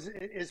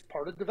 is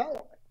part of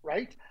development,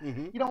 right?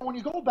 Mm-hmm. When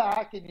you go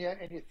back and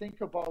you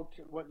think about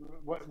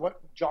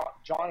what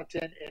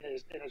Jonathan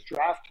in his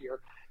draft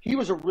year, he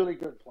was a really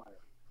good player.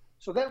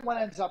 So then what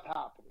ends up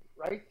happening,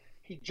 right?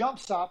 He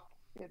jumps up,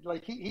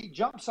 he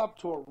jumps up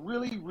to a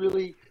really,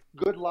 really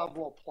good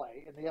level of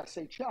play in the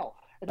SHL.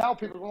 And now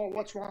people go, "Oh,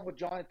 what's wrong with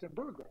Jonathan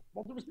Berggren?"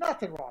 Well, there was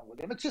nothing wrong with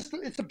him.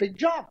 It's a big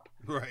jump,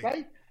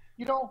 right?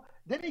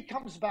 Then he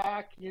comes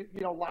back,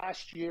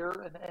 last year,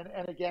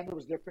 and again, there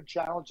was different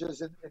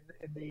challenges in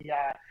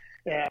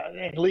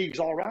leagues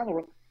all around the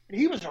world.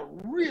 He was a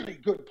really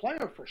good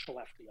player for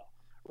Skellefteå,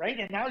 right?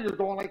 And now you're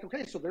going like,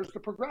 okay, so there's the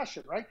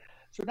progression, right?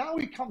 So now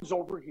he comes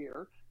over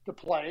here to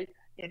play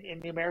in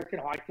the American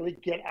Hockey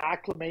League, get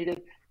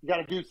acclimated. You got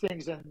to do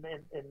things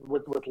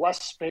with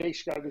less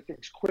space. You got to do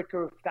things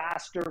quicker,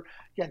 faster,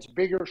 against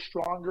bigger,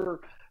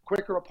 stronger,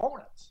 quicker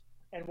opponents.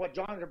 And what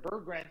Jonathan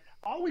Berggren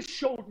always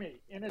showed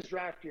me in his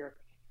draft year,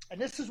 and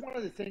this is one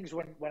of the things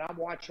when I'm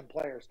watching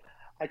players,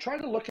 I try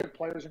to look at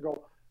players and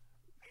go,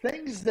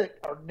 things that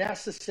are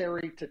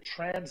necessary to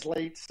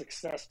translate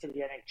success to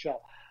the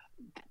NHL.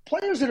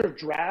 Players that are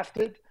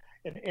drafted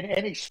in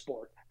any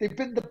sport, they've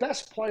been the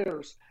best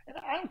players, and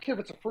I don't care if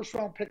it's a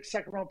first-round pick,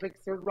 second-round pick,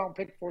 third-round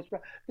pick, fourth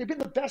round, they've been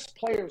the best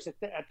players at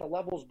the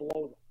levels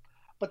below them.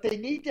 But they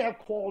need to have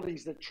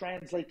qualities that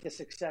translate to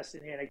success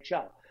in the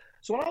NHL.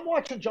 So when I'm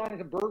watching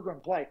Jonathan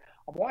Berggren play,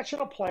 I'm watching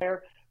a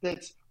player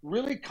that's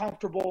really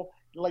comfortable,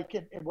 like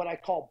in what I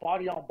call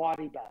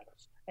body-on-body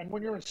battles. And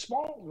when you're in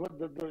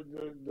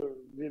the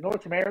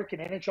North American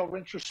NHL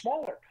rinks are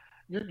smaller.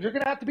 You're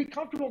going to have to be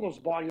comfortable in those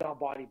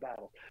body-on-body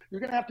battles.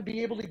 You're going to have to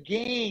be able to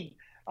gain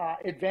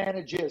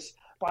advantages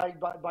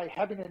by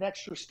having an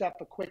extra step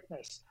of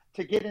quickness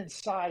to get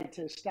inside,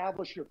 to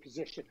establish your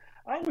position.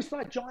 I always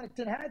thought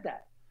Jonathan had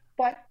that.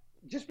 But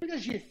just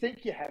because you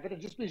think you have it,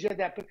 and just because you have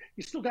that, but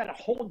you still got to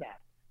hone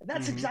that. And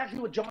that's exactly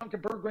what Jonathan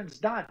Berggren's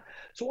done.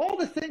 So all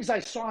the things I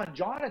saw in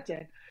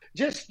Jonathan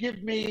just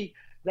give me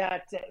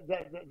that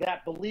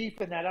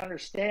belief and that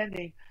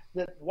understanding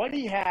that what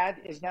he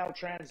had is now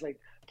translated.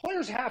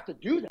 Players have to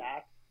do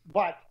that,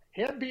 but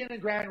him being in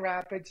Grand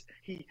Rapids,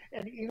 you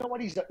know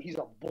what? He's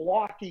a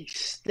blocky,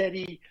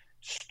 steady,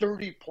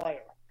 sturdy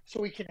player.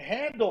 So he can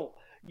handle,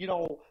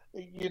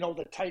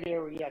 the tight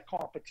area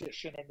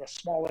competition and the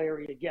small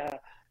area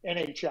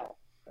NHL.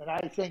 And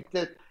I think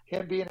that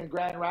him being in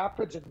Grand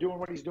Rapids and doing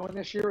what he's doing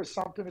this year is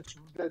something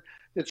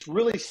that's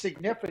really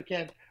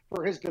significant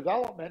for his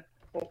development.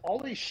 But all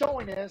he's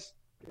showing is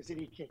that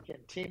he can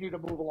continue to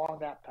move along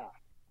that path.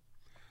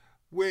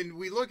 When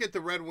we look at the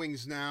Red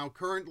Wings now,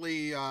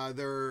 currently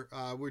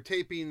we're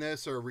taping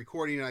this, or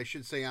recording it, I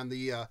should say, on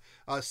the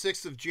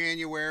 6th of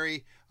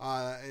January.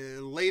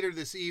 Later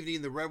this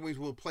evening, the Red Wings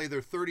will play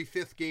their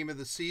 35th game of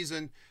the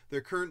season. They're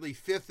currently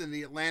 5th in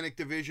the Atlantic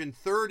Division,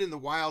 3rd in the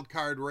wild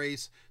card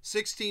race,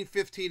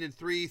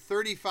 16-15-3,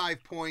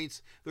 35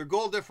 points. Their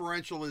goal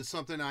differential is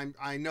something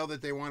I know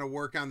that they want to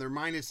work on. They're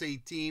minus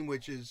 18,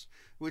 which is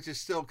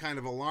still kind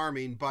of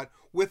alarming. But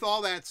with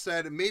all that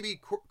said, maybe,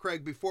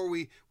 Craig, before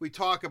we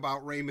talk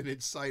about Raymond and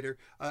Seider,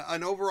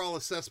 an overall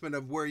assessment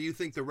of where you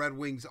think the Red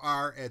Wings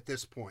are at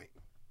this point.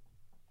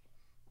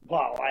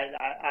 Well,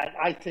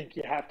 I think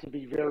you have to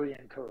be very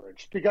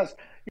encouraged because,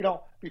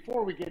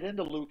 before we get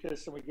into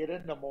Lucas and we get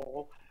into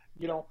Mole,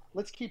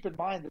 let's keep in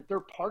mind that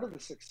they're part of the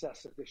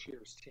success of this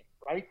year's team,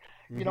 right?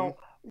 Mm-hmm.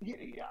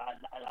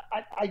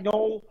 I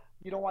know,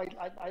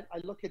 I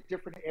look at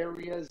different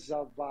areas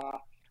of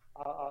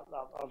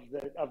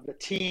the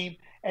team,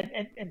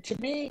 and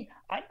to me,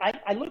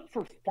 I look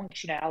for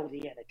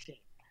functionality in a team,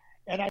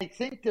 and I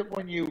think that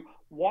when you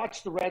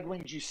watch the Red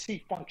Wings, you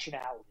see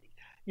functionality.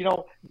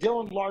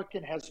 Dylan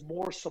Larkin has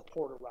more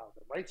support around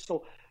him, right?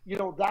 So,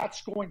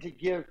 that's going to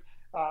give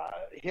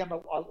him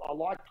a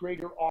lot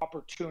greater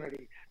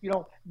opportunity.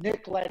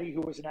 Nick Leddy,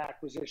 who was an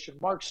acquisition,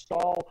 Mark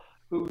Stahl,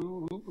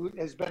 who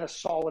has been a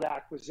solid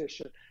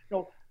acquisition.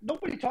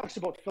 Nobody talks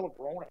about Philip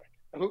Roenick,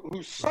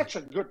 who's such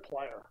a good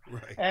player.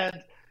 Right.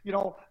 And,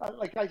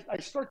 Like I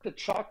start to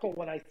chuckle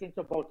when I think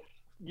about,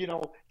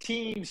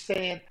 teams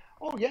saying,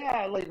 oh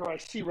yeah, later I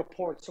see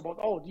reports about,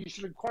 oh, you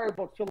should inquire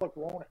about Philip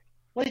Roenick.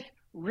 Like,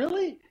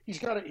 really? He's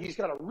got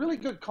a really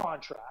good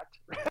contract,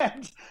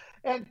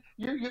 and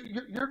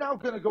you're now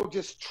going to go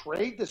just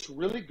trade this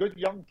really good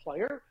young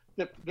player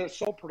that's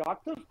so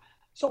productive.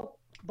 So,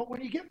 but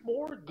when you get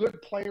more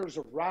good players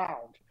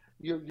around,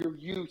 your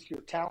youth,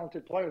 your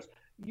talented players,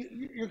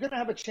 you're going to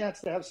have a chance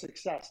to have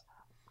success.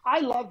 I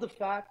love the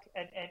fact,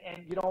 and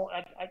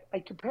I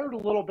compared a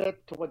little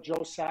bit to what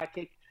Joe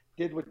Sakic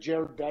did with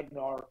Jared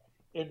Bednar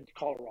in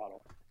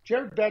Colorado.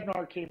 Jared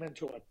Bednar came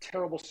into a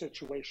terrible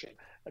situation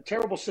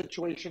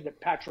that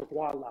Patrick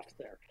Roy left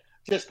there.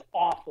 Just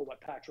awful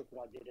what Patrick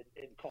Roy did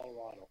in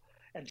Colorado.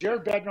 And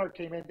Jared Bednar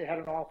came in, they had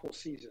an awful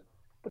season.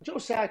 But Joe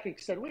Sakic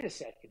said, wait a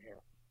second here.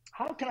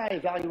 How can I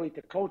evaluate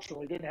the coach when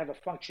we didn't have a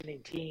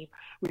functioning team?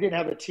 We didn't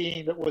have a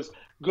team that was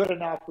good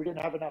enough. We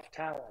didn't have enough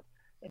talent.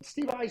 And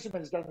Steve Yzerman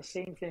has done the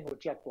same thing with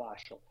Jeff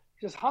Blashill.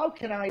 He says, how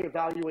can I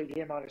evaluate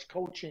him on his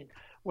coaching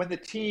when the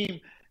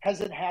team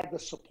hasn't had the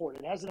support?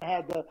 It hasn't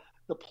had the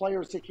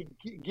players that can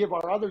give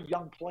our other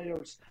young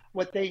players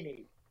what they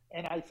need.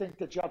 And I think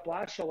that Jeff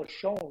Blashill has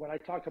shown, when I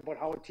talk about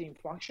how a team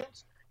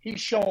functions,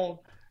 he's shown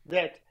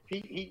that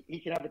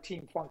he can have a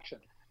team function.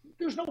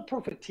 There's no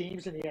perfect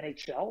teams in the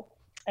NHL,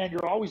 and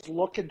you're always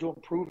looking to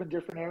improve in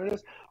different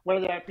areas,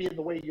 whether that be in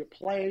the way you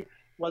play,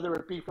 whether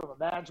it be from a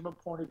management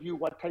point of view,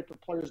 what type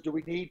of players do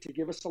we need to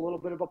give us a little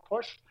bit of a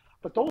push.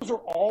 But those are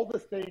all the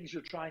things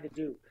you're trying to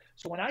do.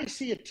 So when I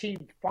see a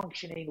team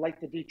functioning like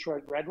the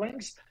Detroit Red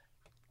Wings,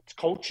 it's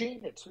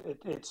coaching,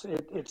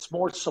 it's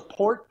more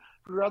support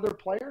for your other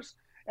players,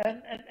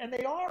 and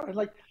they are.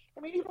 And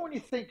even when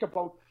you think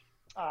about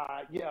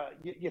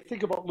you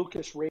think about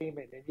Lucas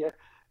Raymond and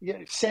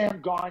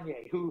Sam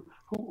Gagner,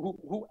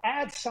 who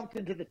adds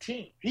something to the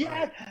team.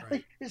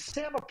 Is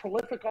Sam a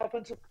prolific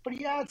offensive, but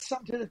he adds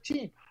something to the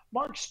team.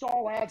 Mark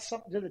Stahl adds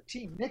something to the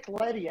team. Nick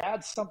Leddy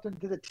adds something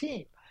to the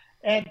team,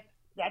 and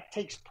that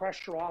takes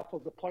pressure off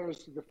of the players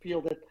to the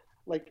field that,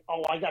 like,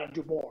 oh, I got to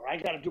do more. I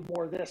got to do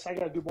more of this. I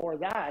got to do more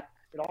of that.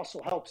 It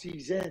also helps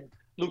ease in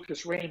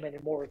Lucas Raymond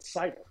and Moritz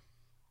Seider.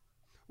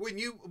 When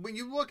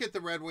you look at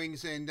the Red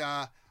Wings, and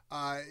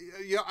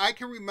I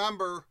can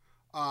remember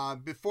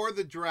before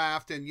the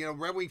draft, and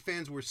Red Wing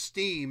fans were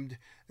steamed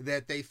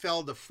that they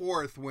fell to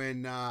fourth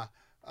when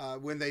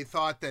they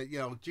thought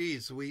that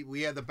geez,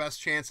 we had the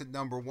best chance at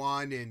number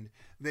one, and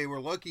they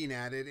were looking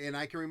at it. And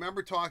I can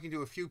remember talking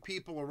to a few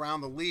people around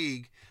the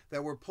league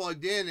that were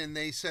plugged in, and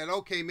they said,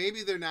 okay,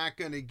 maybe they're not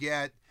going to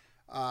get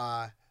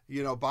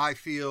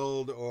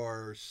Byfield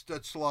or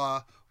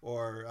Stützle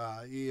or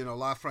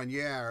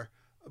Lafreniere,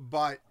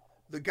 but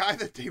the guy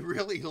that they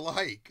really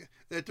like,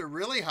 that they're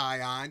really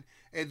high on,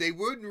 and they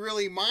wouldn't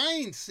really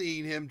mind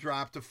seeing him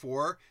drop to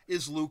 4,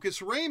 is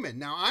Lucas Raymond.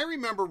 Now, I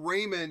remember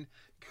Raymond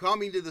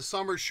coming to the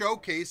summer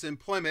showcase in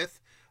Plymouth,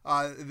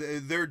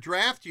 their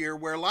draft year,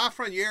 where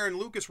Lafreniere and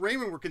Lucas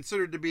Raymond were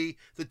considered to be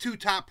the two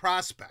top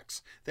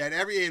prospects.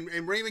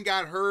 And Raymond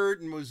got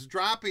hurt and was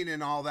dropping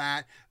and all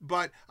that.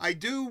 But I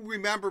do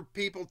remember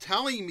people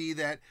telling me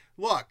that,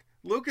 look,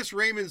 Lucas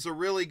Raymond's a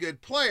really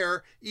good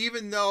player,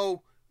 even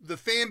though the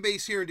fan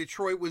base here in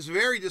Detroit was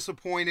very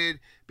disappointed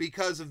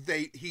because of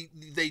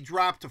they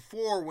dropped to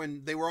 4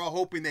 when they were all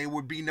hoping they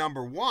would be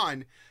number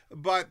 1.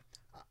 But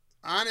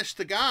honest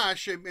to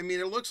gosh, I mean,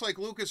 it looks like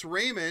Lucas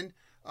Raymond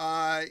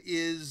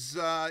is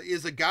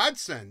a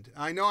godsend.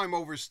 I know I'm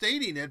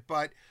overstating it,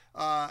 but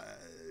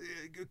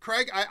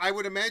Craig, I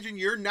would imagine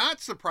you're not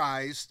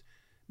surprised.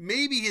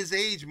 Maybe his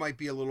age might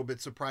be a little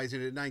bit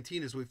surprising at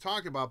 19, as we've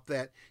talked about,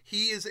 that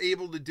he is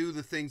able to do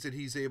the things that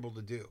he's able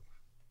to do.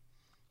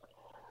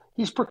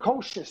 He's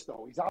precocious,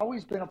 though. He's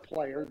always been a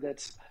player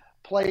that's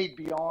played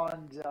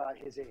beyond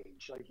his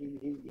age. Like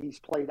he's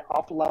played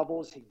up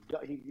levels.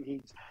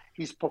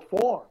 He's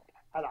performed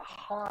at a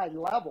high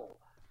level,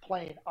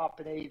 playing up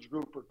an age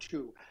group or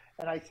two.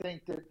 And I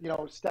think that,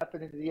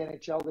 stepping into the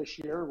NHL this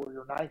year, where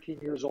you're 19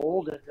 years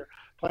old and you're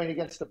playing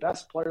against the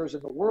best players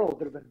in the world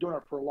that have been doing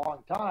it for a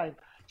long time,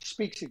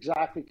 speaks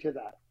exactly to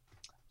that.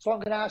 So I'm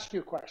going to ask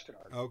you a question,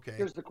 Art. Okay.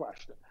 Here's the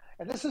question.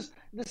 And this is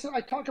I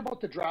talk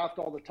about the draft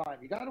all the time.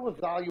 You got to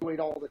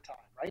evaluate all the time,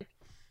 right?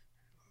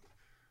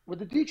 Would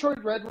the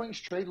Detroit Red Wings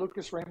trade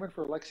Lucas Raymond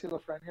for Alexis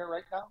Lafreniere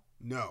right now?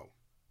 No.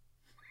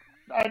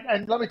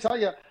 And let me tell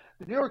you,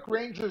 the New York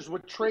Rangers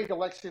would trade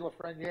Alexis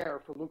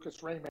Lafreniere for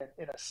Lucas Raymond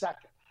in a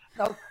second.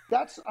 Now,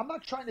 I'm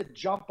not trying to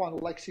jump on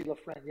Alexis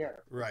Lafreniere.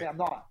 Right. Okay, I'm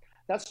not.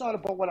 That's not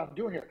about what I'm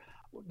doing here.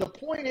 The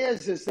point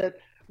is that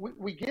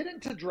we get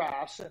into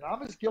drafts, and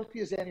I'm as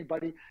guilty as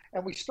anybody,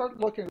 and we start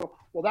looking and go,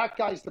 well, that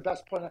guy's the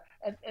best player,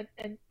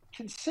 and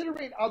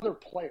considering other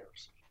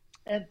players.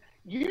 And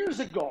years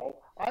ago,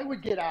 I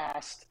would get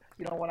asked,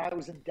 when I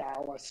was in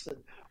Dallas and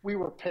we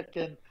were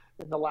picking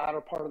in the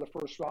latter part of the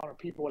first round, and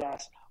people would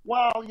ask,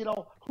 well,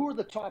 who are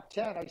the top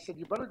 10? I said,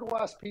 you better go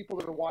ask people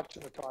that are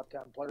watching the top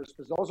 10 players,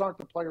 because those aren't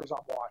the players I'm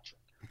watching.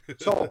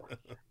 So,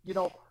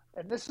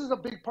 And this is a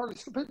big part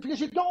of it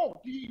because you don't.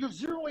 You're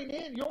zeroing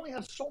in. You only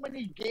have so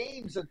many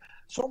games and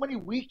so many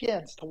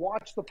weekends to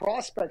watch the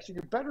prospects, and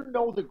you better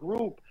know the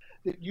group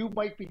that you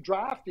might be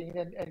drafting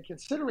and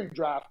considering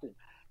drafting.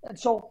 And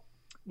so,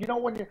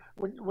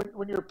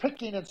 when you're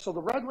picking, and so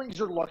the Red Wings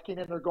are looking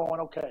and they're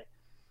going, okay,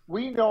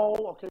 we know,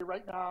 okay,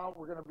 right now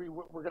we're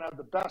gonna have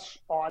the best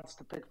odds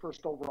to pick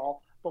first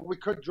overall, but we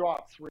could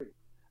drop three.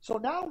 So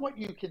now what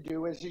you can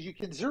do is you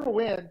can zero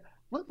in.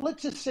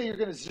 Let's just say you're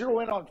going to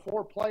zero in on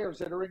four players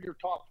that are in your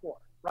top four,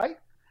 right?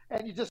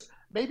 And you just,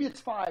 maybe it's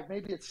five,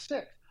 maybe it's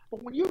six.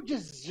 But when you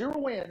just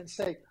zero in and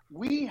say,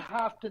 we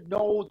have to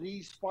know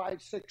these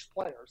 5, 6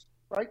 players,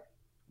 right?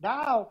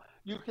 Now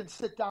you can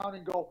sit down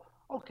and go,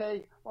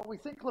 okay, well, we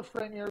think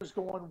Lafreniere is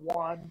going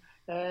 1,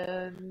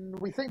 and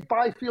we think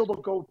Byfield will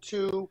go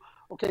 2.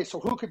 Okay, so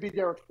who could be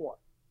there at 4,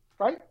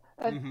 right?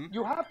 And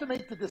you have to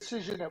make the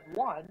decision at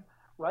 1,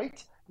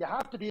 right? You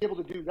have to be able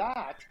to do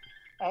that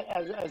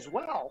as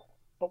well.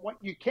 But what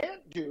you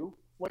can't do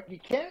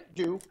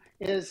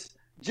is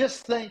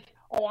just think,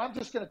 oh, I'm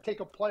just going to take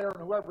a player and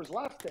whoever's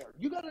left there.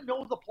 You got to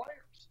know the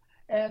players.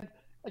 And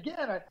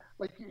again,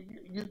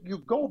 you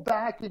go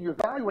back and you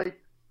evaluate.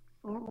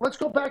 Let's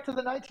go back to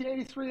the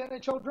 1983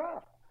 NHL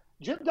Draft.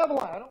 Jim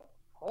Devellano,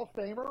 Hall of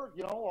Famer,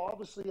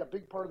 obviously a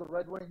big part of the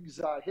Red Wings'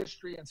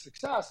 history and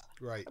success.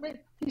 Right. I mean,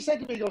 he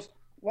said to me, he goes,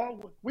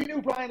 well, we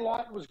knew Brian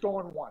Lawton was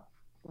going 1.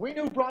 We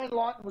knew Brian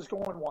Lawton was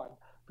going 1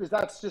 because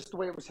that's just the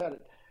way it was headed.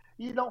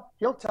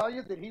 He'll tell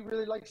you that he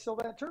really liked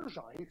Sylvain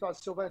Turgeon. He thought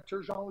Sylvain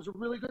Turgeon was a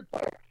really good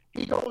player.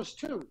 He goes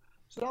 2.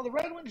 So now the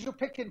Red Wings are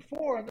picking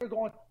 4, and they're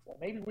going, well,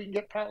 maybe we can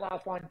get Pat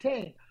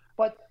LaFontaine.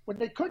 But when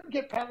they couldn't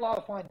get Pat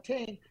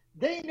LaFontaine,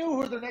 they knew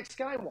who their next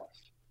guy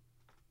was.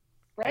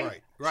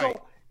 Right? Right.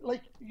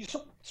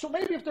 So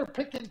maybe if they're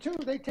picking 2,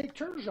 they take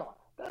Turgeon.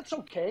 That's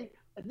okay.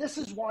 And this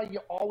is why you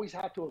always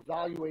have to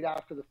evaluate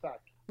after the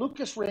fact.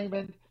 Lucas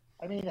Raymond,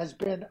 has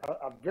been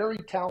a very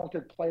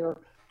talented player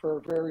for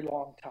a very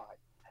long time.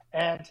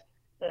 And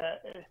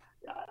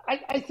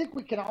I think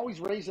we can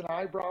always raise an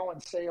eyebrow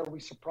and say, are we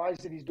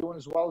surprised that he's doing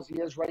as well as he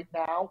is right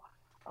now?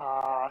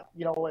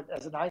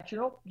 As a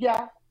 19-year-old?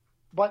 Yeah.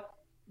 But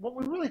when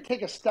we really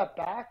take a step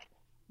back,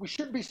 we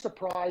shouldn't be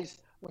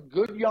surprised when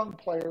good young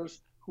players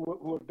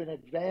who have been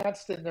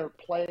advanced in their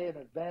play and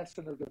advanced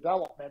in their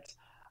development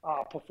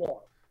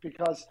perform.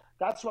 Because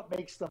that's what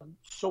makes them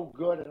so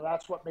good, and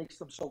that's what makes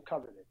them so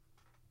coveted.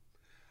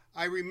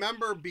 I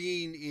remember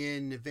being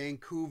in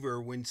Vancouver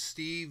when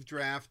Steve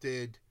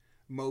drafted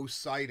Mo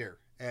Seider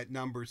at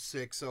number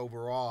 6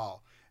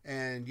 overall.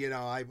 And,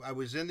 I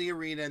was in the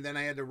arena, and then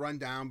I had to run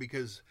down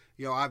because,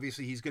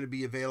 obviously he's going to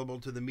be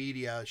available to the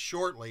media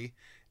shortly.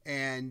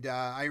 And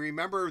I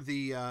remember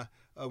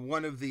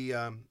one of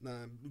the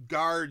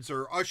guards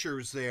or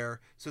ushers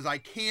there says, I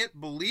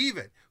can't believe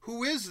it.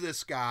 Who is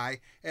this guy?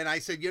 And I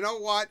said, you know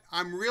what?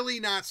 I'm really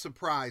not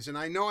surprised. And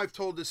I know I've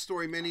told this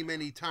story many,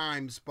 many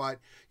times, but,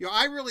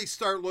 I really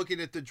start looking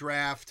at the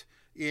draft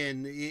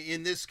in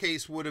this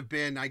case would have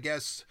been, I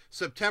guess,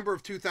 September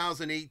of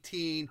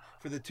 2018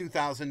 for the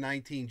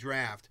 2019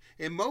 draft.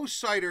 And Mo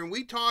Seider, and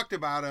we talked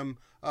about him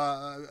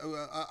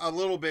a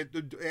little bit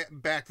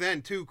back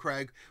then too,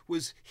 Craig,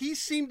 he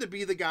seemed to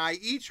be the guy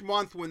each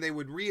month when they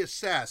would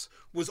reassess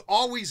was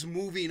always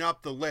moving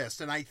up the list.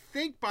 And I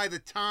think by the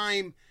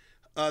time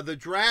the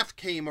draft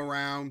came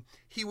around,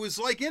 he was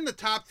like in the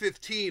top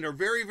 15 or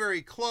very,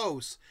 very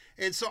close.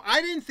 And so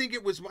I didn't think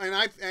it was, and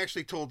I've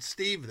actually told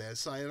Steve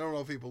this, I don't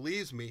know if he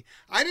believes me,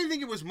 I didn't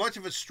think it was much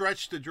of a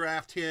stretch to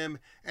draft him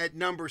at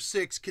number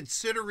 6,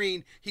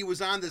 considering he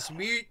was on this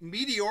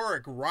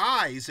meteoric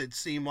rise, it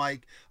seemed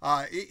like,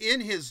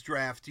 in his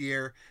draft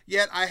year.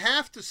 Yet I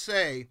have to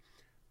say,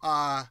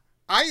 I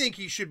think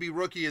he should be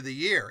Rookie of the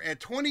Year.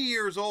 At 20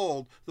 years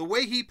old, the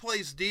way he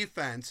plays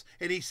defense,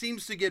 and he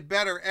seems to get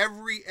better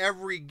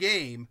every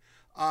game,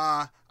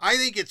 I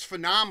think it's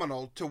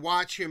phenomenal to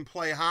watch him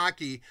play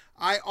hockey.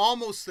 I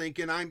almost think,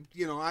 and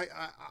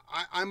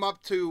I'm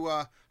up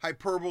to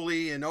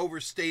hyperbole and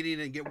overstating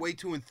and get way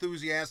too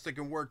enthusiastic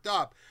and worked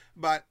up,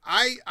 but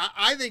I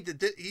think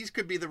that he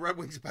could be the Red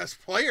Wings'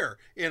 best player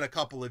in a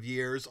couple of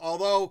years,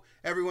 although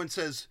everyone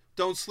says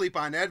don't sleep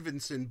on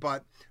Edvinsson.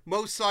 But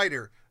Mo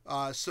Seider,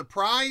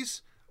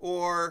 surprise,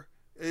 or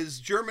is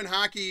German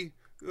hockey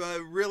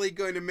really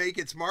going to make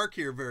its mark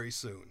here very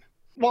soon?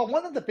 Well,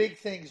 one of the big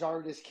things,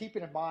 Art, is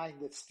keeping in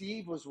mind that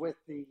Steve was with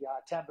the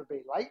Tampa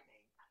Bay Lightning,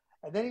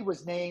 and then he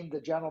was named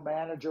the general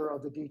manager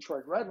of the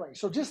Detroit Red Wings.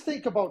 So just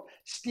think about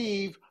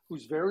Steve,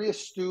 who's very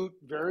astute,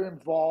 very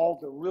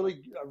involved, a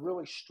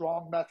really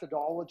strong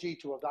methodology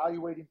to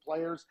evaluating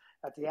players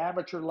at the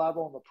amateur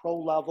level and the pro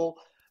level.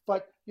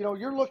 But,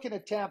 you're looking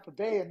at Tampa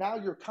Bay, and now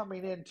you're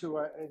coming into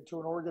an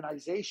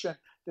organization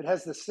that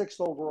has the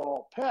 6th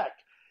overall pick.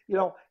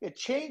 It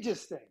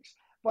changes things.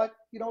 But,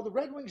 the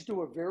Red Wings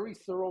do a very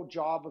thorough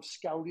job of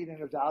scouting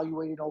and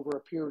evaluating over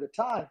a period of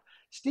time.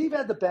 Steve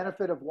had the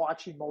benefit of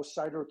watching Mo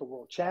Seider at the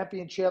World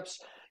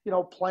Championships,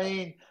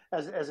 playing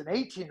as an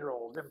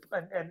 18-year-old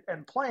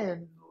and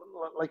playing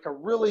like a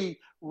really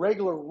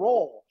regular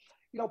role.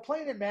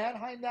 playing in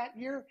Mannheim that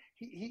year,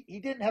 he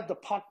didn't have the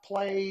puck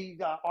play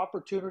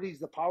opportunities,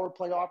 the power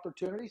play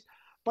opportunities.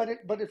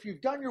 But if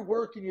you've done your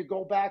work and you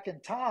go back in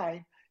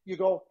time, you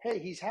go, hey,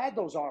 he's had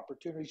those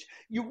opportunities.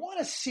 You want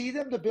to see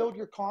them to build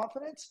your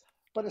confidence,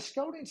 but a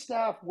scouting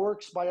staff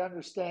works by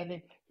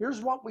understanding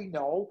here's what we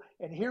know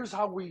and here's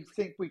how we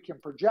think we can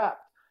project.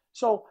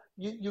 So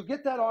you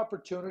get that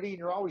opportunity and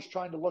you're always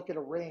trying to look at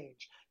a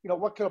range.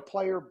 What could a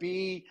player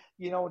be,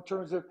 in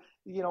terms of,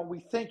 we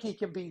think he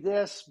can be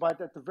this, but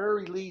at the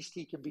very least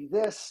he can be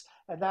this,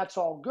 and that's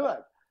all good.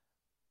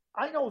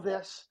 I know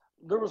this.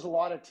 There was a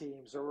lot of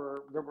teams that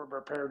were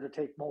prepared to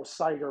take Mo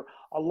Seider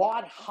a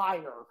lot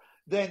higher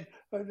than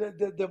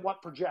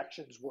what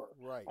projections were.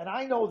 Right. And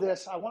I know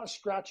this. I want to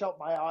scratch out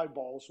my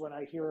eyeballs when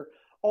I hear,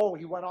 oh,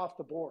 he went off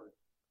the board.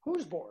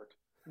 Whose board?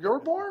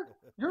 Your board?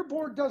 Your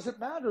board doesn't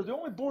matter. The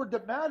only board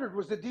that mattered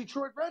was the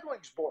Detroit Red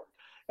Wings board.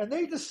 And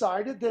they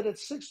decided that at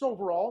 6th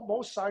overall,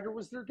 Mo Seider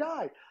was their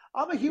guy.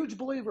 I'm a huge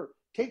believer.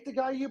 Take the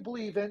guy you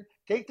believe in,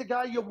 take the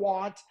guy you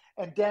want,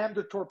 and damn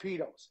the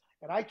torpedoes.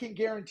 And I can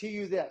guarantee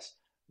you this,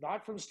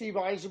 not from Steve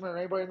Yzerman or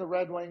anybody in the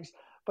Red Wings,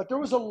 but there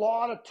was a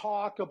lot of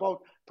talk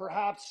about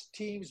perhaps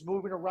teams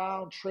moving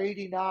around,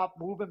 trading up,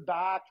 moving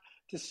back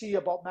to see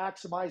about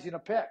maximizing a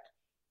pick.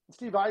 And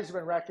Steve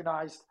Yzerman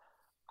recognized,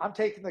 I'm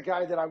taking the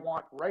guy that I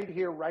want right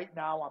here, right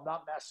now. I'm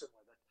not messing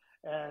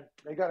with it. And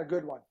they got a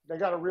good one. They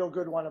got a real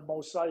good one in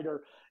Mo Seider.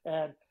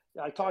 And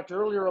I talked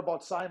earlier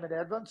about Simon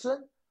Edvinsson.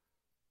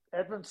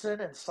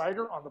 Edvinsson and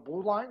Seider on the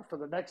blue line for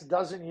the next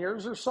dozen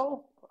years or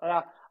so.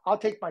 I'll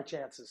take my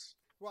chances.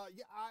 Well,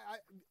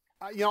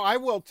 yeah, I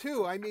will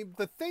too. I mean,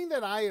 the thing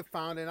that I have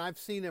found, and I've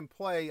seen him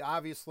play,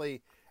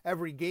 obviously,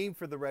 every game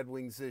for the Red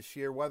Wings this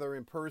year, whether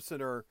in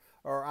person or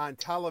on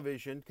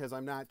television, because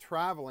I'm not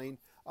traveling,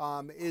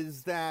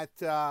 is that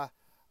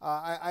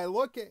I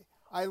look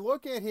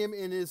at him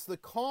and is the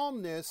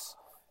calmness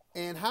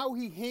and how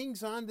he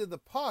hangs onto the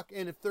puck.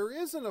 And if there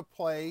isn't a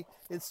play,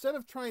 instead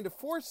of trying to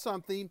force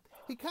something,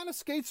 he kind of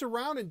skates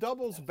around and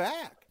doubles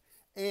back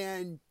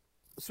and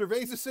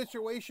surveys the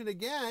situation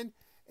again.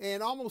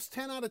 And almost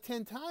 10 out of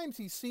 10 times,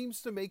 he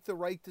seems to make the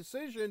right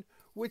decision,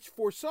 which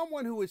for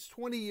someone who is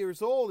 20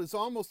 years old is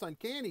almost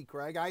uncanny,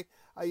 Craig. I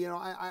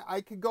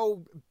could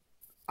go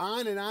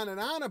on and on and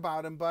on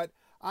about him, but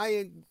I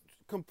am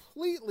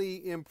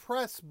completely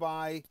impressed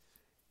by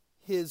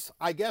his,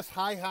 I guess,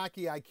 high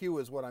hockey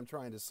IQ is what I'm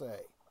trying to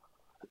say.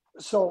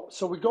 So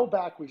we go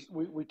back.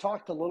 We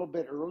talked a little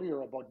bit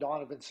earlier about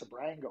Donovan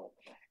Sabrango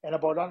and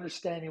about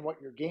understanding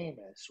what your game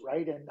is,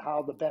 right? And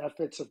how the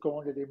benefits of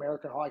going to the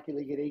American Hockey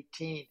League at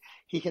 18,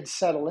 he can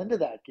settle into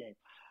that game.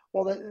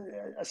 Well,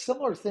 a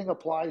similar thing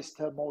applies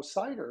to Mo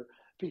Seider,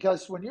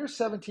 because when you're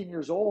 17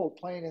 years old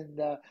playing in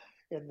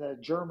the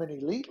German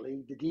Elite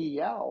League, the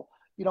DEL,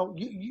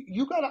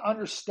 you got to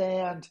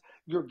understand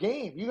your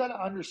game. You got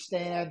to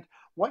understand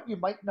what you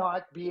might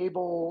not be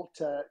able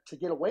to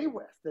get away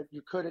with that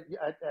you could at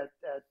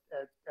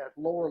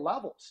lower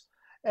levels.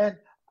 And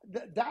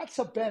that's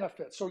a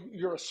benefit. So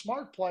you're a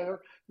smart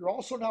player. You're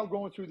also now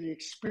going through the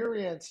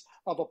experience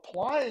of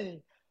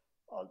applying,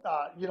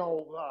 the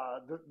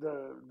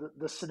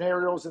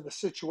scenarios and the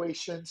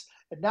situations.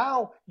 And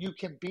now you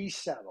can be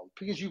settled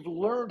because you've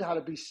learned how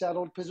to be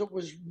settled because it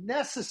was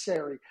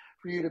necessary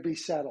for you to be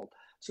settled.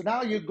 So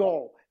now you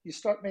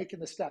start making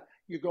the step.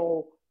 You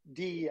go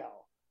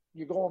DEL.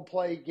 You go and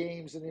play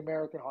games in the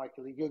American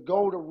Hockey League. You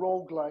go to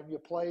Rogla and you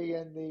play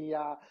in the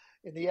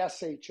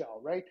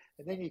SHL, right?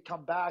 And then you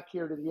come back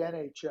here to the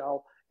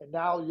NHL, and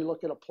now you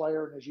look at a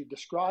player, and as you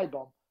describe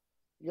him,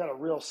 you got a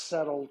real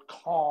settled,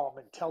 calm,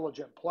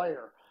 intelligent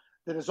player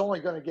that is only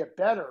going to get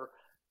better,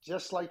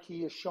 just like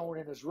he has shown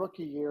in his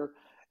rookie year.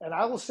 And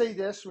I will say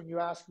this when you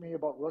ask me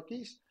about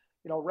rookies,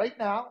 right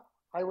now,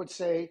 I would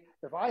say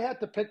if I had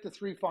to pick the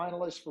 3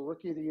 finalists for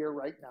Rookie of the Year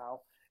right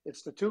now,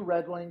 it's the 2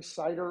 Red Wings,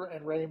 Seider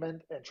and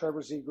Raymond, and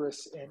Trevor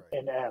Zegras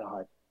in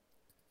Anaheim.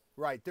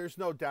 Right, there's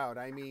no doubt.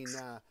 I mean,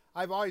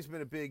 I've always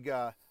been a big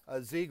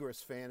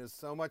Zegras fan,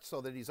 so much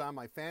so that he's on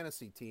my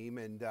fantasy team.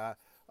 And,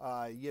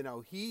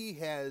 he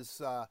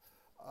has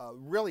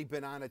really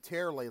been on a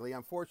tear lately.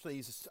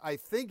 Unfortunately, I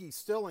think he's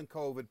still in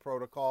COVID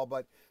protocol,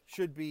 but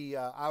should be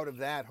out of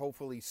that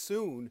hopefully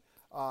soon.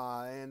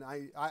 And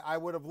I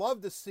would have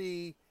loved to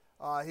see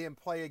him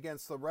play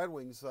against the Red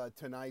Wings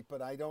tonight,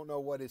 but I don't know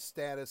what his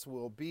status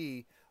will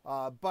be.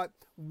 But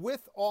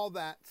with all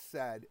that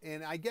said,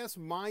 and I guess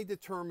my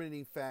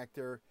determining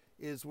factor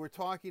is we're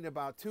talking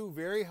about 2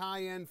 very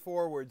high-end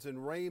forwards in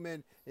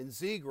Raymond and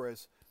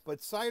Zegras,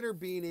 but Seider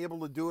being able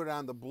to do it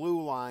on the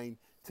blue line,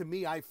 to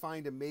me, I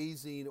find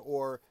amazing,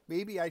 or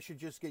maybe I should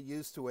just get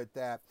used to it,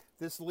 that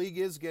this league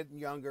is getting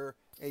younger,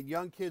 and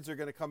young kids are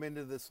going to come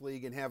into this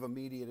league and have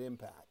immediate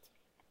impact.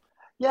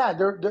 Yeah,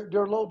 they're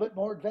a little bit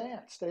more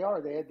advanced. They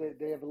are. They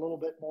have a little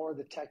bit more of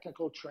the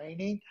technical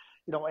training.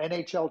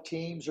 NHL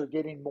teams are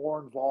getting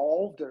more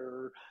involved,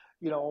 or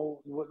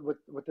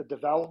with the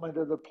development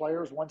of the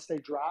players once they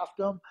draft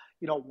them.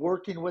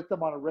 Working with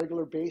them on a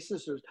regular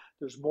basis.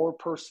 There's more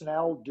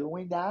personnel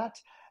doing that,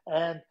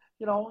 and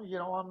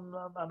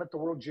I'm at the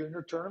World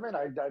Junior Tournament.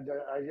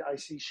 I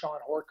see Sean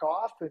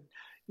Horkoff, and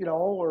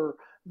or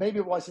maybe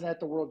it wasn't at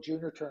the World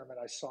Junior Tournament.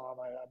 I saw him.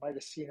 I might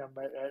have seen him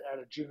at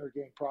a junior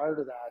game prior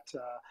to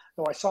that.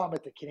 No, I saw him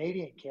at the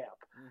Canadian camp.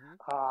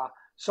 Mm-hmm.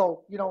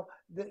 So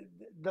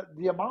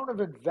the amount of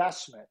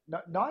investment,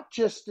 not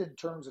just in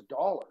terms of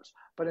dollars,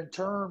 but in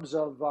terms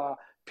of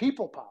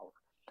people power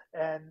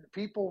and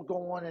people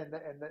going and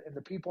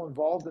the people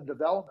involved in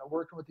development,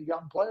 working with the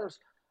young players,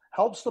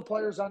 helps the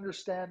players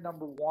understand,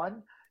 number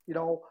one,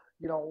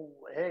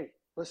 hey,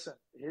 listen,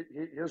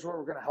 here's what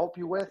we're going to help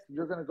you with.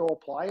 You're going to go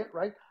apply it,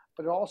 right?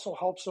 But it also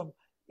helps them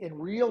in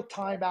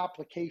real-time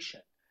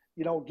application,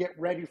 get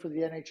ready for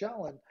the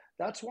NHL. And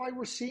that's why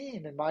we're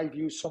seeing, in my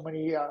view, so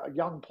many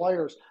young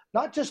players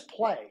not just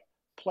play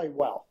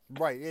well.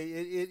 Right.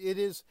 It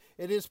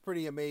is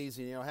pretty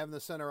amazing. Having the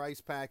center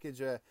ice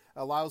package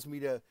allows me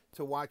to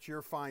watch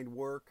your fine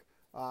work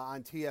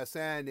on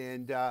TSN,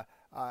 and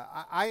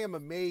I am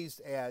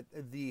amazed at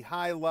the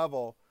high-end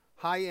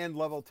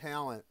level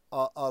talent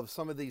of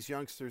some of these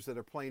youngsters that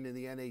are playing in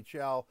the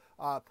NHL.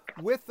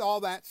 With all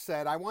that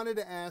said, I wanted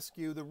to ask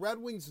you, the Red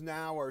Wings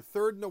now are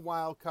third in the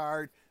wild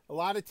card. A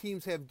lot of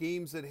teams have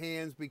games at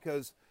hand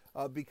because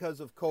of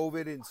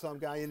COVID,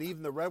 and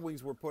even the Red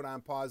Wings were put on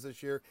pause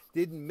this year,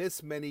 didn't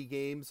miss many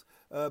games.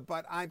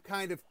 But I'm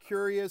kind of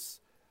curious.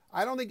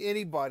 I don't think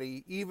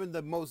anybody, even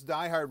the most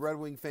diehard Red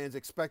Wing fans,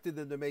 expected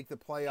them to make the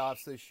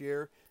playoffs this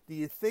year. Do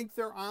you think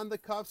they're on the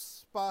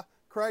cusp,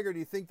 Craig, or do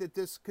you think that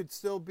this could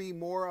still be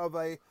more of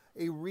a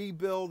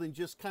rebuild and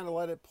just kind of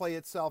let it play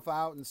itself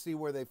out and see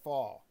where they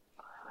fall?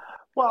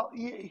 Well,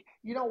 you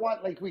know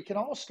what? Like, we can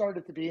all start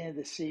at the beginning of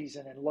the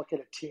season and look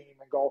at a team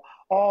and go,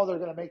 oh, they're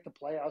going to make the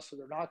playoffs, or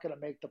they're not going to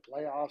make the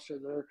playoffs,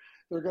 or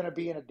they're going to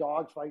be in a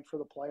dogfight for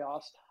the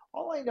playoffs.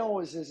 All I know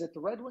is that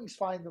the Red Wings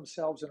find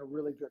themselves in a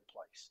really good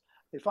place.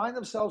 They find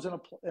themselves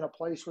in a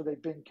place where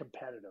they've been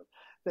competitive.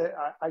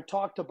 I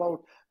talked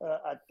about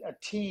a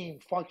team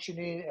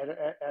functioning at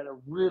a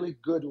really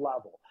good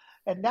level.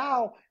 And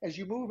now, as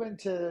you move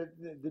into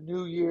the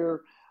new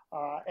year,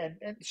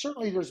 and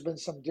certainly there's been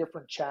some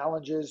different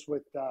challenges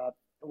with the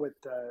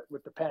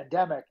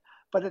pandemic,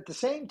 but at the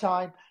same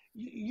time,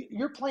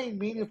 you're playing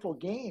meaningful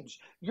games.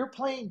 You're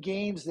playing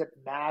games that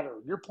matter.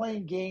 You're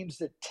playing games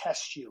that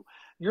test you.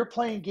 You're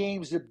playing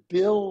games that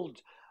build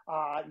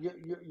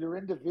your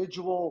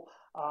individual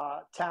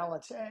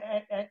talents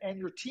and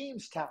your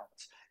team's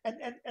talents,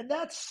 and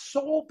that's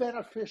so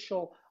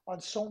beneficial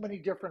on so many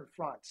different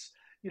fronts.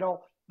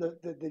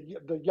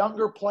 The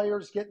younger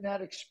players getting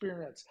that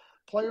experience.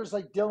 Players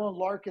like Dylan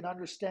Larkin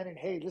understanding,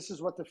 hey, this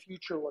is what the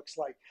future looks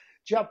like.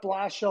 Jeff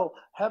Blashill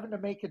having to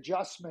make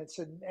adjustments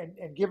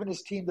and giving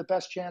his team the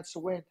best chance to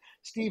win.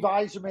 Steve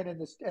Yzerman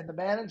and the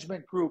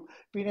management group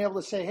being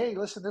able to say, hey,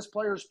 listen, this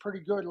player is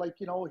pretty good. Like,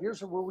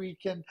 here's where we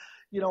can,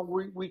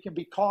 we can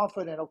be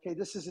confident. Okay,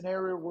 this is an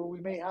area where we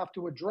may have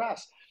to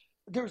address.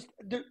 There's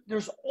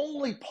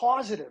only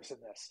positives in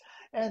this.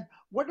 And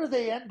whether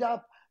they end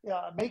up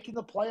making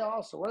the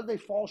playoffs or whether they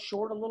fall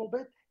short a little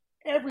bit,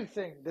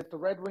 everything that the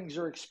Red Wings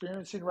are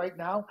experiencing right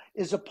now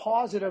is a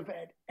positive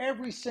at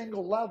every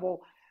single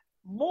level.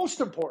 Most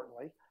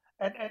importantly,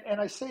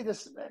 and I say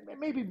this,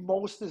 maybe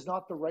most is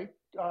not the right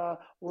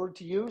word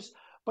to use,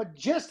 but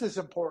just as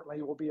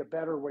importantly will be a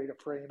better way to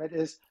frame it,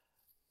 is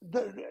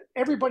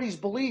everybody's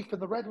belief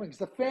in the Red Wings,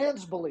 the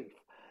fans' belief,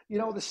 the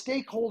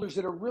stakeholders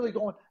that are really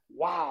going,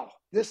 wow,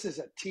 this is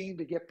a team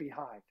to get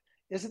behind.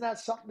 Isn't that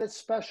something that's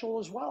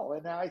special as well?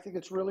 And I think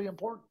it's really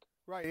important.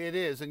 Right, it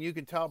is, and you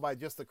can tell by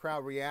just the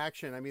crowd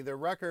reaction. I mean, their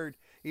record,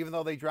 even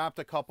though they dropped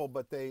a couple,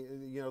 but they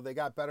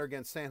got better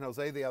against San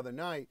Jose the other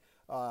night,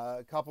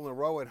 a couple in a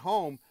row at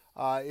home,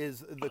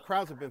 is the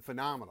crowds have been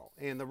phenomenal,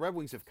 and the Red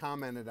Wings have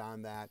commented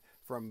on that,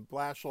 from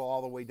Blashill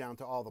all the way down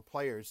to all the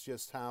players,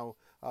 just how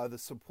the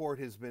support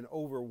has been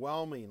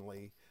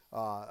overwhelmingly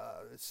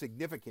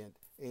significant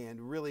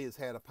and really has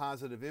had a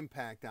positive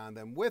impact on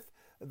them. With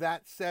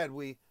that said,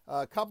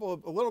 a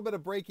little bit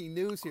of breaking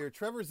news here.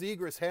 Trevor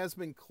Zegras has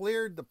been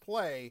cleared to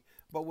play,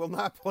 but will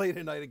not play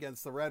tonight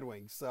against the Red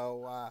Wings.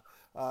 So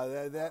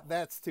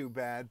that's too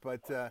bad.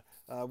 But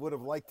would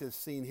have liked to have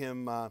seen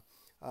him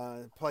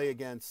play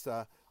against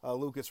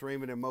Lucas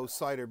Raymond and Mo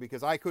Seider,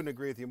 because I couldn't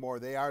agree with you more.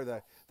 They are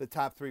the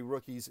top three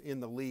rookies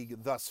in the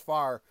league thus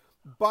far.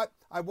 But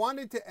I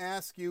wanted to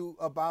ask you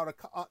about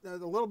a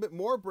little bit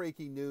more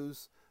breaking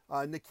news.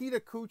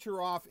 Nikita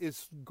Kucherov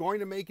is going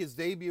to make his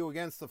debut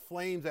against the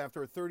Flames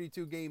after a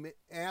 32-game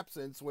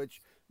absence,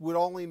 which would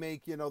only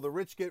make, the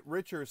rich get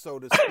richer, so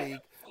to speak.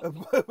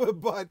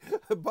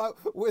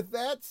 but with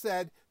that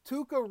said,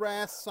 Tuukka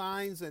Rask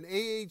signs an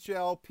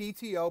AHL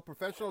PTO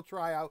professional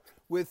tryout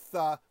with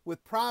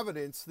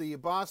Providence, the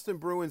Boston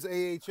Bruins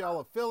AHL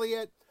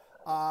affiliate.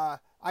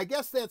 I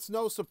guess that's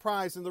no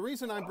surprise, and the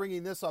reason I'm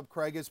bringing this up,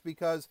 Craig, is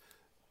because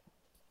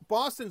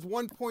Boston's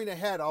 1 point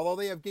ahead, although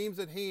they have games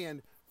at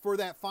hand, for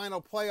that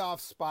final playoff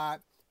spot,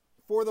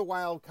 for the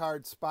wild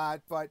card spot.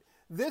 But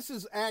this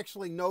is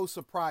actually no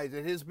surprise.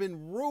 It has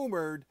been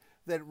rumored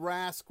that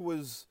Rask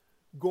was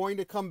going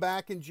to come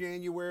back in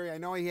January? I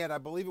know he had, I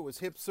believe it was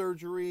hip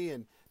surgery,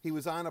 and he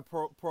was on a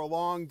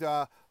prolonged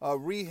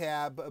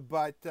rehab.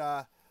 But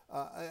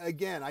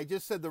again, I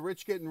just said the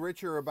rich getting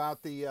richer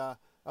about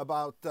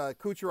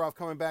Kucherov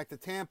coming back to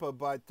Tampa.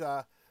 But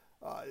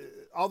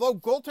although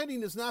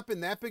goaltending has not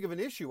been that big of an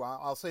issue,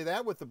 I'll say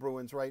that with the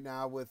Bruins right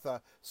now with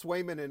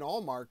Swayman and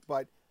Allmark.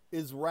 But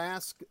is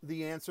Rask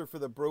the answer for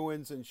the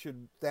Bruins, and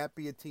should that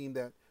be a team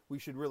that we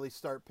should really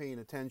start paying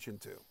attention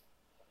to?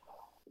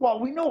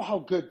 Well, we know how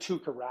good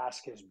Tuukka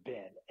Rask has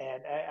been,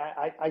 and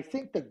I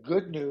think the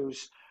good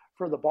news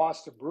for the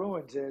Boston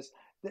Bruins is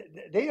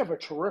they have a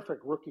terrific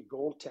rookie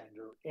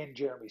goaltender in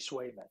Jeremy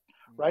Swayman,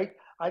 right?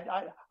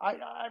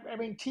 I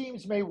mean,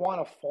 teams may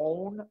want to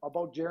phone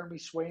about Jeremy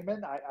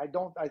Swayman.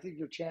 I think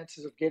your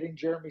chances of getting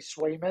Jeremy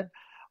Swayman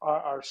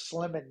are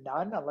slim and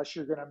none, unless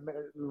you're going to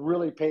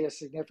really pay a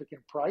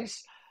significant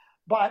price.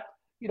 But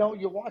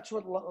you watch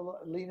what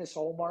Linus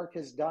Ullmark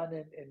has done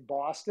in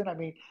Boston. I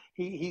mean,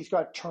 he's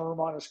got term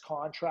on his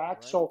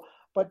contract. Right. So,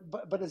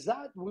 but is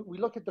that, we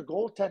look at the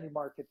goaltending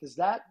market, does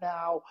that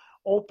now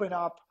open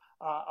up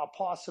a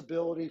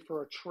possibility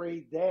for a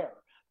trade there?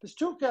 Because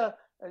Tuukka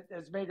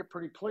has made it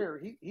pretty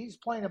clear he's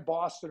playing in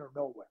Boston or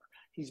nowhere.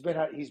 He's been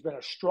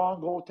a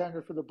strong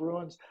goaltender for the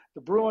Bruins.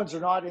 The Bruins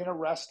are not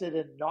interested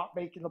in not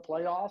making the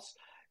playoffs.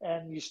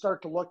 And you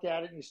start to look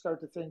at it and you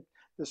start to think,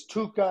 does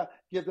Tuukka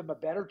give them a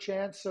better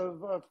chance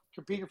of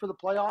competing for the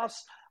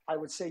playoffs? I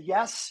would say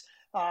yes.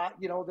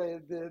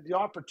 The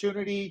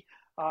opportunity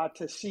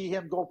to see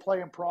him go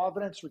play in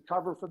Providence,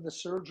 recover from the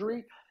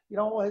surgery,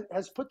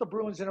 has put the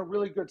Bruins in a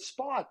really good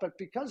spot. But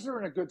because they're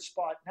in a good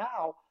spot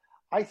now,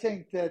 I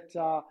think that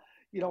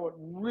it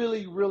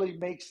really, really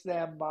makes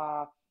them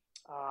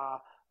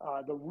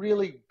it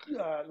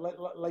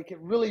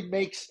really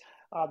makes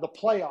the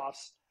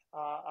playoffs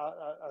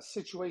a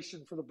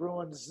situation for the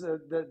Bruins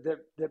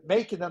that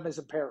making them is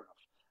imperative.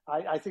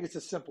 I think it's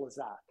as simple as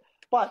that.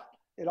 But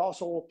it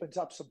also opens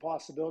up some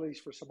possibilities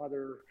for some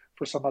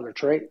other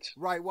trades.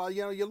 Right. Well,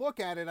 you look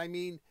at it. I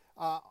mean,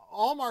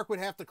 Allmark would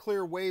have to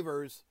clear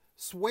waivers.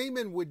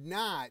 Swayman would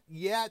not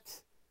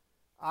yet.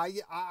 I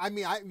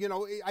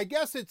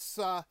guess it's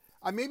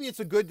maybe it's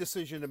a good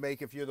decision to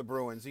make if you're the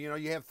Bruins.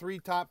 You have three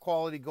top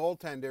quality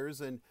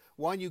goaltenders, and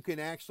one you can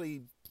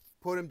actually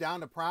put him down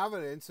to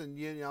Providence, and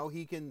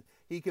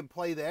he can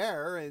play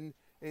there and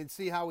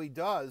see how he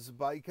does.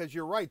 But because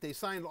you're right, they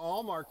signed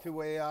Allmark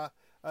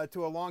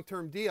to a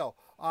long-term deal.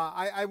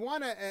 I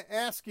want to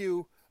ask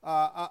you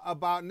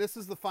about, and this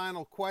is the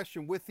final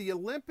question, with the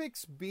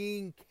Olympics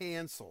being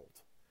canceled,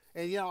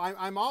 and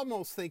I'm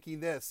almost thinking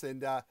this,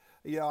 and I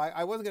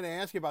wasn't going to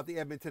ask you about the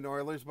Edmonton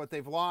Oilers, but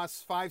they've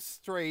lost 5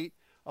 straight,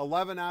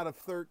 11 out of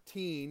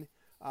 13.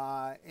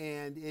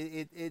 And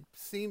it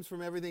seems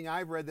from everything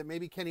I've read that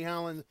maybe Kenny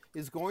Holland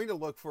is going to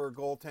look for a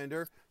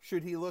goaltender.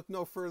 Should he look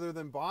no further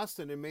than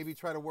Boston and maybe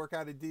try to work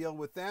out a deal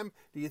with them?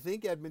 Do you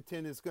think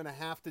Edmonton is going to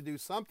have to do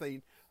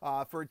something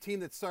for a team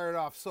that started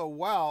off so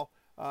well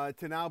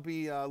to now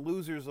be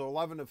losers of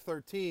 11 of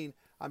 13?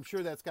 I'm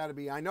sure that's got to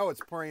be, I know it's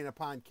preying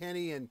upon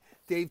Kenny, and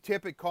Dave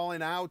Tippett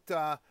calling out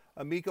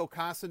Mikko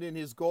Koskinen,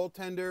 his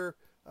goaltender.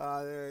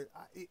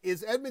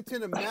 Is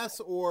Edmonton a mess,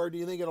 or do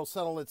you think it'll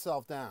settle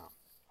itself down?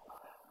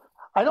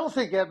 I don't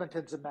think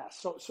Edmonton's a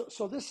mess.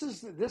 So this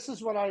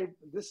is what I've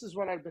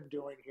been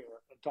doing here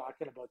and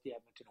talking about the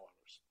Edmonton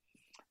Oilers.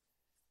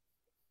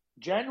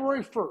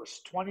 January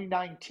 1st,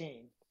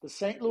 2019, the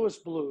St. Louis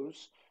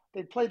Blues,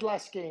 they played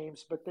less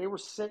games, but they were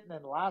sitting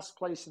in last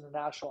place in the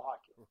National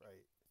Hockey League. Right.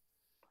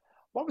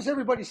 What was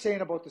everybody saying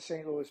about the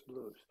St. Louis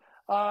Blues?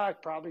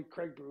 Probably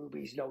Craig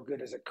Berube's no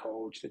good as a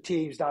coach. The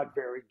team's not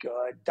very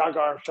good. Doug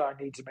Armstrong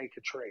needs to make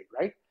a trade,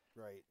 right?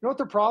 Right. You know what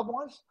the problem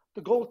was?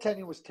 The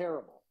goaltending was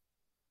terrible.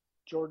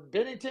 Jordan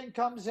Binnington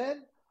comes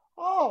in.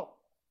 Oh,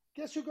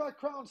 guess who got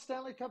crowned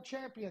Stanley Cup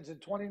champions in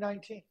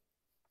 2019?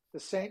 The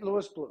St.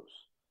 Louis Blues,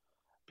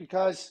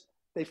 because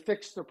they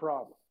fixed their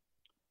problem.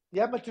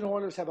 The Edmonton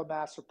Oilers have a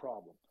massive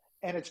problem,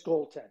 and it's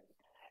goaltending.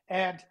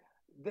 And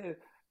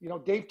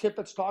Dave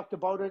Tippett's talked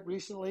about it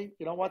recently.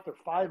 You know what? Their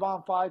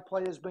 5-on-5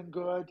 play has been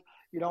good.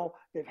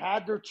 They've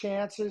had their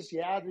chances.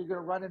 Yeah, they're going to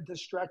run into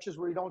stretches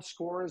where you don't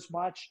score as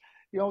much.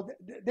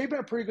 They've been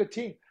a pretty good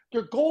team.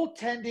 Their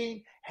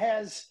goaltending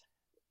has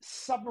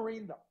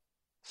submarined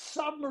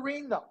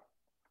them.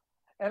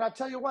 And I'll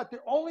tell you what, the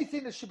only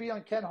thing that should be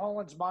on Ken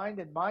Holland's mind,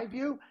 in my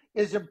view,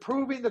 is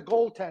improving the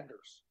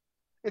goaltenders.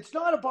 It's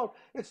not about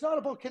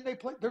can they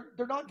play.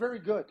 They're not very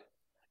good.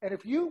 And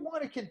if you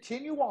want to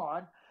continue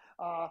on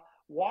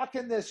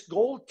walking this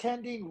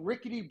goaltending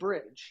rickety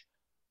bridge,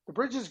 the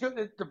bridge is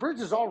good. The bridge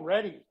is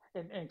already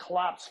in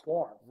collapse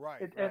form,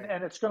 right?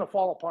 And it's going to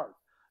fall apart.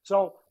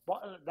 So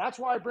that's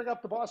why I bring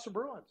up the Boston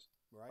Bruins.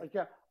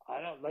 Right.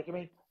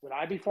 Would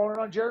I be phoning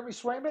on Jeremy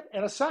Swayman?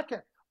 In a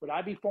second. Would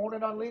I be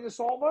phoning on Linus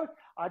Ullmark?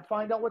 I'd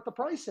find out what the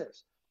price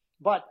is.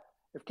 But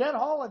if Ken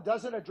Holland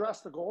doesn't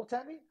address the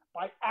goaltending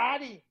by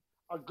adding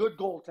a good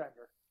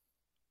goaltender,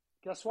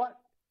 guess what?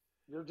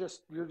 You're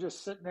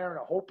just sitting there in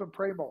a hope and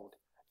pray mode.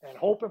 And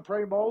hope and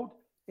pray mode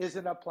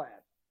isn't a plan.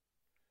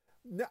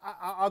 No,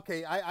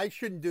 okay, I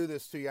shouldn't do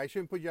this to you. I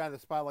shouldn't put you on the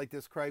spot like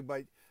this, Craig.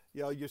 But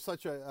you're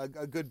such a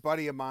good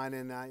buddy of mine,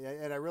 and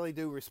I really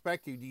do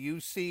respect you. Do you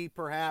see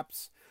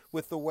perhaps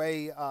with the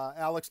way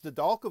Alex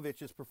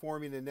Nedeljkovic is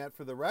performing in net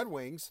for the Red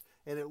Wings,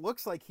 and it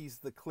looks like he's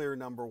the clear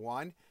number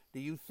one? Do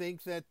you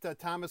think that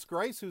Thomas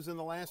Greiss, who's in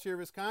the last year of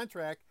his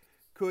contract,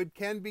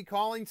 can be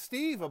calling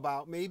Steve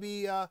about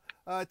maybe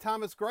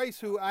Thomas Greiss,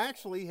 who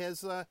actually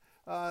has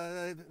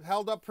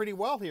held up pretty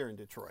well here in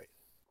Detroit?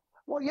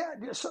 Well, yeah.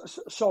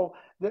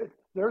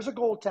 There's a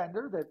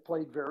goaltender that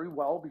played very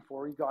well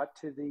before he got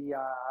to the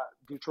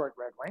Detroit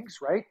Red Wings,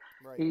 right?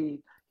 Right.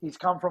 He's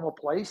come from a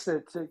place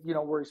that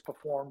where he's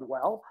performed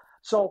well.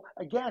 So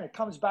again, it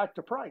comes back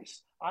to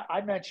price.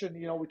 I mentioned,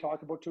 we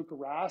talked about Tuukka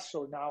Rask,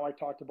 so now I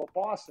talked about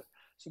Boston.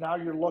 So now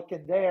you're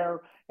looking there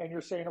and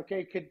you're saying,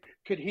 okay,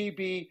 could he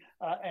be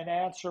an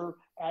answer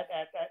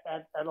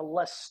at a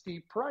less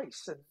steep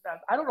price? And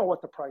I don't know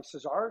what the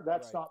prices are.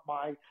 That's Right. not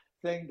my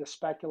thing to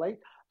speculate.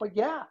 But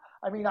yeah,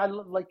 I mean, I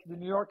like the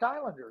New York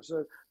Islanders.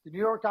 The New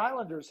York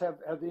Islanders have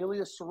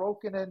Elias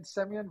Sorokin and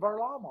Semyon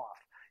Varlamov.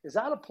 Is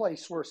that a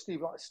place where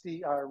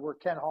where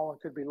Ken Holland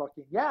could be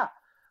looking? Yeah.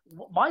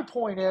 My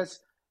point is,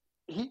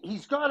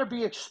 he's got to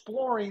be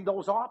exploring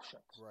those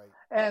options. Right.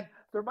 And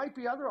there might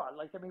be other,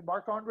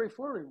 Marc-Andre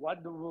Fleury.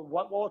 What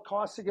will it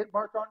cost to get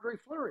Marc-Andre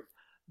Fleury?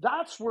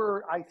 That's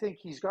where I think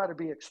he's got to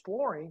be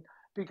exploring,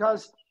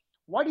 because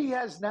what he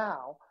has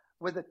now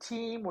with a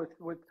team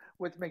with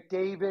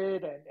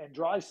McDavid and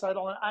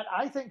Draisaitl,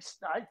 I think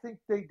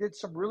they did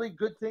some really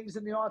good things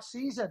in the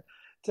offseason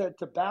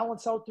to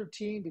balance out their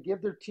team, to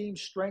give their team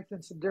strength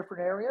in some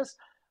different areas.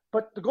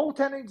 But the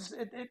goaltending,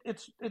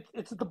 it's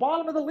at the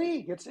bottom of the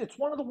league. It's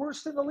one of the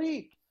worst in the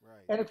league.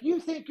 Right. And if you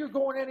think you're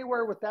going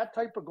anywhere with that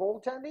type of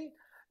goaltending,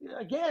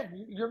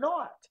 again, you're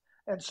not.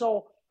 And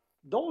so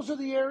those are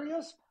the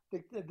areas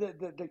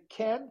that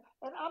Ken,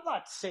 and I'm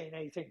not saying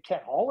anything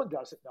Ken Holland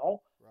doesn't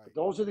know, Right. but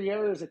those are the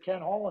areas that Ken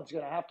Holland's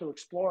going to have to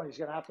explore, and he's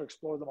going to have to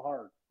explore them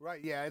hard.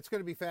 Right. Yeah, it's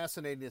going to be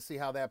fascinating to see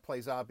how that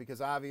plays out,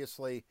 because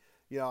obviously,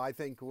 I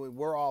think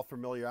we're all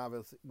familiar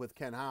obviously with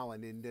Ken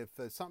Holland, and if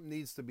something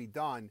needs to be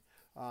done,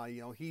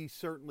 he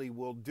certainly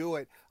will do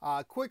it.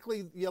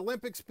 Quickly, the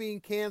Olympics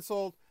being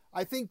canceled,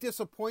 I think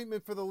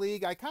disappointment for the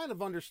league. I kind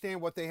of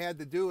understand what they had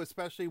to do,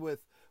 especially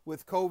with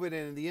COVID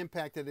and the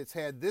impact that it's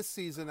had this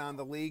season on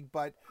the league.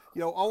 But,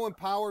 Owen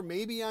Power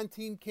maybe on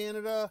Team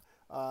Canada,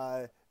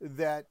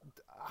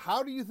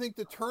 how do you think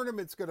the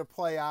tournament's going to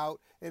play out,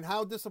 and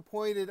how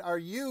disappointed are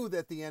you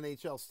that the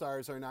NHL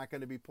stars are not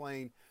going to be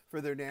playing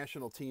for their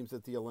national teams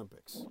at the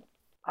Olympics?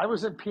 I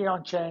was in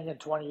Pyeongchang in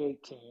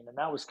 2018, and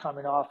that was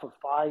coming off of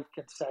 5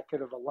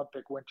 consecutive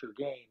Olympic Winter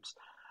Games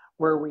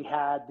where we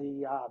had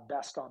the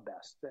best on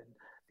best. And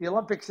the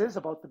Olympics is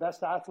about the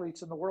best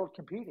athletes in the world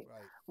competing,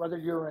 Right. whether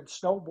you're in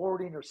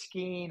snowboarding or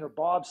skiing or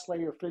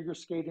bobsleigh or figure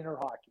skating or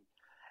hockey.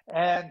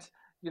 And,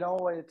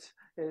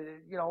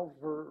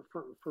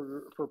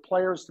 for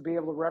players to be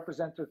able to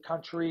represent their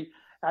country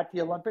at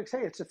the Olympics,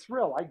 hey, it's a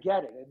thrill. I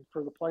get it. And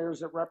for the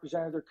players that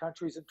represented their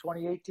countries in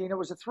 2018, it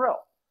was a thrill.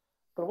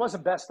 But it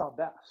wasn't best on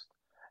best,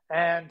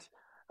 and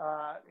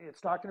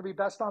it's not going to be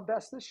best on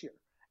best this year,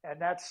 and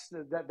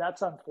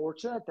that's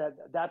unfortunate.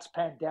 That's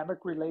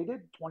pandemic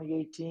related.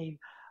 2018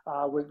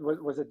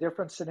 was a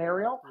different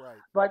scenario, Right.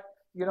 but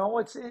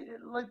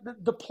like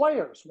the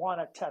players want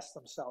to test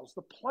themselves.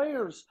 The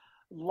players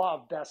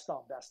love best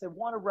on best. They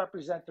want to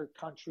represent their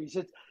countries.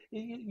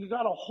 You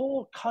got a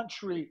whole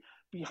country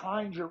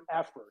behind your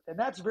effort, and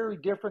that's very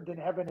different than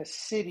having a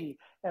city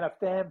and a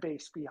fan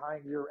base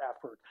behind your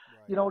effort.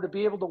 Right. To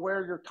be able to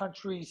wear your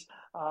country's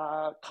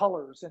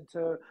colors and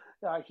to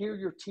hear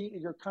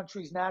your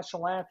country's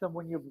national anthem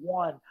when you've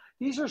won.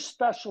 These are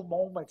special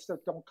moments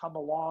that don't come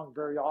along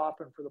very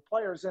often for the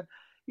players. And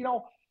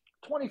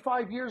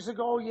 25 years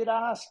ago, you'd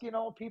ask,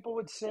 people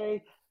would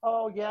say,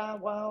 oh, yeah,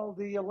 well,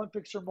 the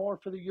Olympics are more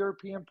for the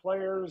European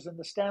players and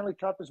the Stanley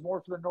Cup is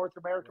more for the North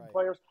American Right.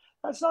 players.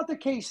 That's not the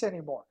case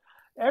anymore.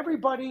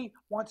 Everybody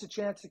wants a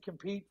chance to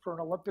compete for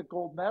an Olympic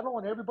gold medal,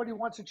 and everybody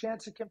wants a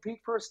chance to compete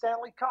for a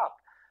Stanley Cup.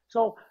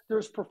 So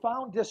there's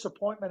profound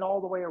disappointment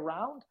all the way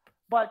around,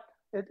 but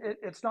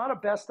it's not a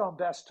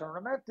best-on-best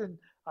tournament. And,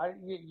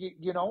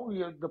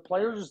 the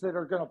players that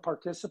are going to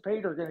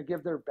participate are going to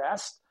give their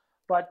best.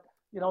 But,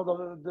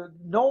 the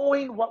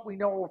knowing what we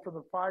know from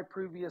the 5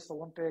 previous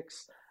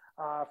Olympics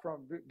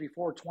from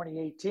before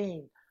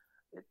 2018,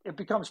 it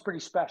becomes pretty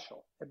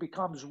special. It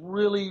becomes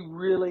really,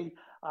 really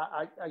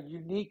a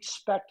unique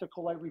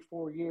spectacle every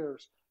 4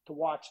 years to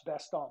watch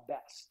best on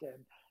best.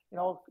 And,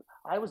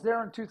 I was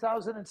there in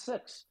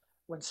 2006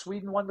 when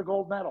Sweden won the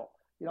gold medal.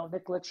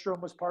 Nick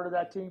Lidstrom was part of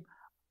that team.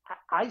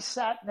 I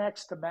sat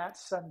next to Matt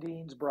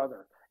Sundin's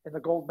brother in the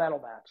gold medal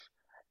match.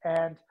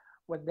 And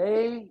when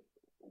they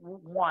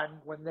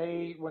won, when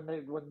they were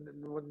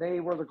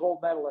the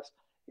gold medalists,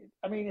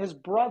 I mean, his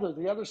brother,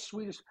 the other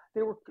Swedish,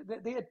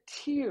 they had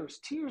tears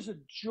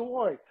of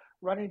joy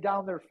running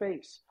down their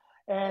face.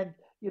 And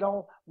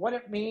what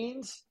it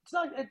means,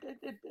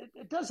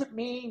 it doesn't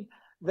mean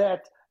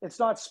that it's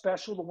not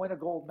special to win a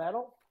gold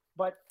medal,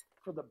 but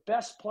for the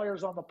best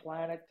players on the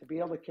planet to be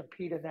able to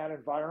compete in that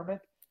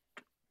environment,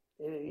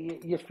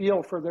 you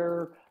feel for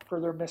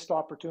their missed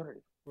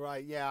opportunity.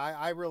 Right. Yeah,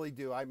 I really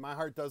do. My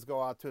heart does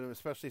go out to them,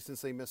 especially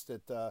since they missed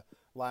it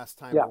last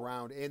time Yeah.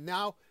 around. And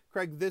now,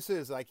 Craig,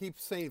 I keep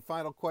saying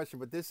final question,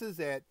 but this is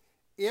it.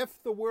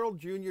 If the World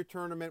Junior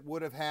Tournament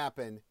would have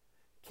happened,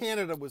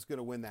 Canada was going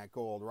to win that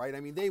gold, right? I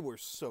mean, they were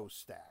so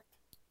stacked.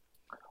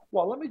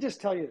 Well, let me just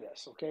tell you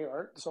this, okay,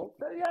 Art? So,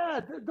 yeah,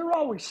 they're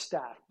always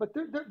stacked, but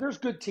there's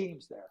good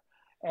teams there.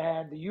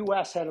 And the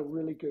U.S. had a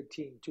really good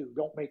team, too.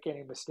 Don't make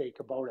any mistake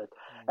about it.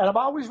 And I'm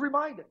always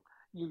reminded,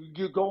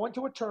 you go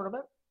into a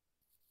tournament,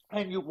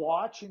 and you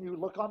watch and you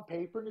look on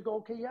paper and you go,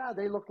 okay, yeah,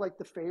 they look like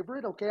the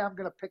favorite. Okay, I'm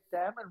going to pick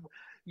them, and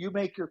you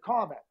make your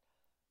comment.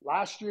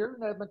 Last year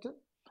in Edmonton,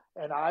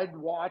 and I'd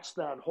watched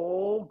that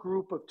whole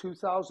group of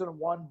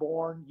 2001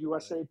 born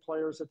USA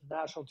players at the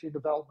National Team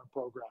Development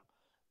Program.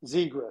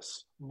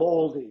 Zegras,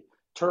 Boldy,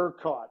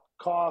 Turcotte,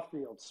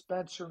 Caulfield,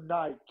 Spencer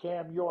Knight,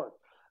 Cam York.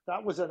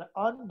 That was an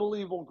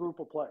unbelievable group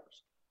of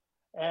players.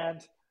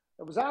 And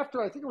I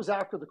think it was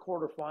after the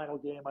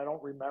quarterfinal game. I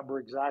don't remember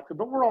exactly,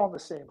 but we're all in the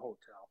same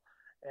hotel.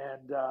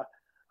 And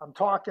I'm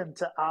talking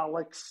to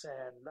Alex,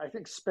 and I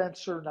think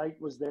Spencer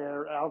Knight was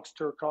there, Alex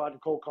Turcotte,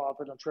 and Cole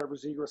Caulfield, and Trevor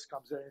Zegras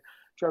comes in.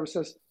 Trevor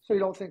says, so you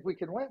don't think we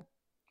can win?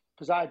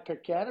 Because I had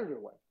picked Canada to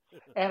win.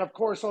 And, of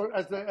course,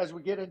 as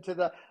we get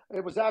into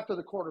it was after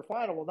the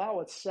quarterfinal. Well, now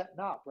it's setting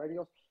up, right? He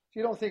goes, so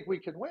you don't think we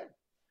can win?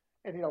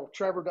 And,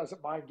 Trevor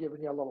doesn't mind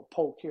giving you a little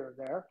poke here and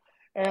there.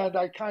 And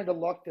I kind of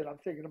looked, and I'm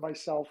thinking to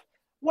myself,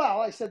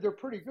 well, I said, they're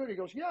pretty good. He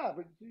goes, yeah,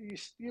 but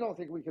you don't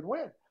think we can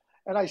win?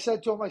 And I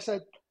said to him,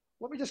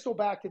 let me just go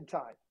back in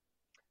time.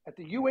 At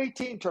the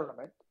U18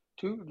 tournament,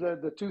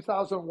 the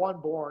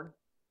 2001 born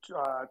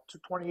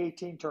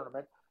 2018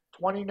 tournament,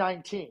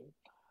 2019,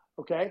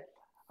 okay?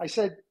 I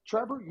said,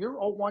 Trevor, your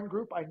 01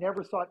 group, I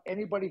never thought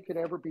anybody could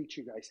ever beat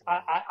you guys.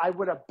 I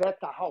would have bet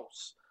the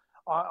house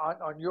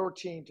on your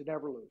team to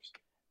never lose.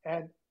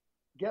 And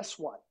guess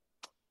what?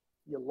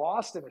 You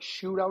lost in a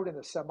shootout in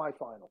the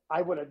semifinal.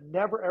 I would have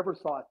never, ever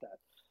thought that.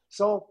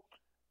 So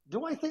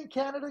do I think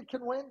Canada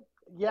can win?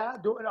 Yeah.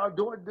 Do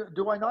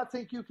I not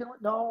think you can win?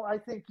 No, I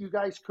think you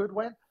guys could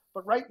win.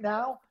 But right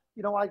now,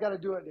 I got to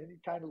do it. And he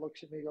kind of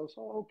looks at me and goes,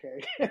 oh,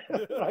 okay.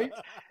 Right?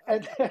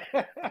 And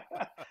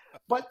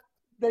but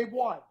they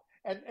won.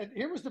 And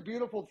here was the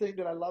beautiful thing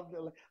that I loved.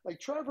 Like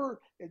Trevor,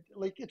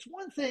 it's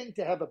one thing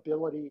to have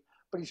ability,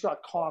 but he's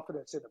got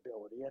confidence in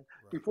ability. And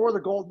before the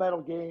gold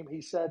medal game,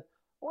 he said,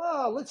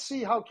 well, let's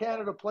see how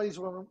Canada plays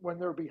when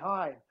they're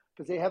behind,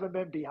 because they haven't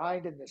been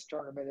behind in this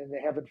tournament and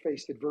they haven't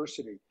faced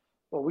adversity.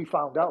 Well, we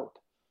found out.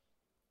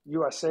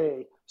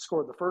 USA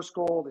scored the first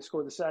goal. They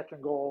scored the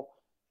second goal.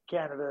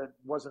 Canada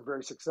wasn't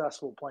very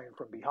successful playing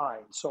from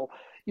behind. So,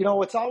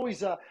 it's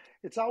always a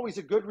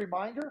good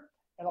reminder.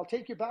 And I'll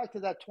take you back to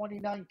that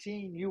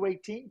 2019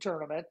 U18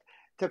 tournament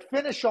to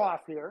finish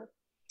off here.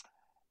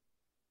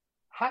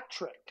 Hat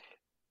trick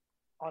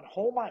on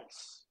home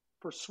ice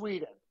for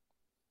Sweden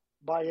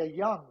by a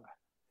young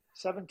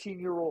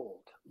 17-year-old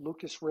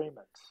Lucas Raymond.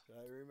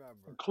 I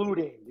remember.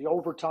 Including the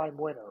overtime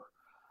winner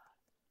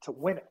to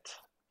win it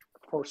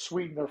for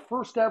Sweden, their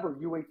first ever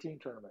U18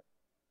 tournament.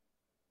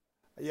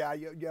 Yeah,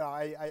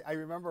 I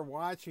remember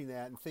watching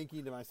that and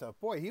thinking to myself,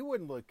 boy, he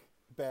wouldn't look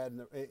bad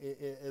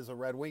as a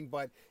Red Wing,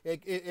 but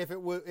if it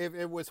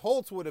was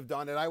Holtz would have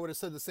done it, I would have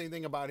said the same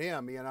thing about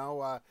him.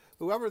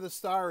 Whoever the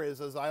star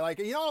is, as I like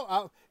it.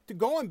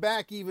 Going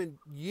back even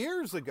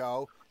years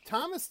ago,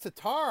 Thomas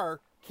Tatar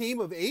came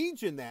of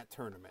age in that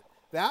tournament.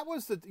 That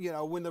was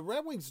when the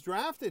Red Wings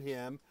drafted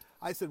him,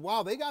 I said,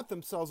 wow, they got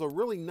themselves a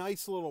really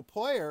nice little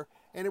player,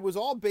 and it was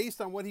all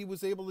based on what he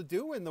was able to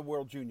do in the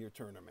World Junior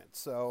Tournament.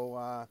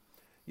 So,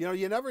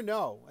 you never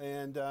know.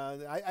 And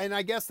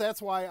I guess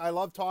that's why I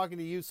love talking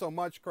to you so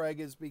much, Craig,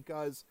 is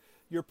because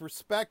your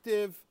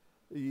perspective,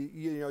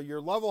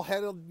 your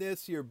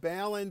level-headedness, your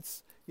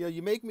balance,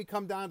 you make me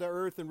come down to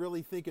earth and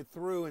really think it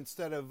through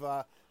instead of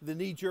the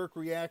knee-jerk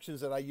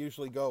reactions that I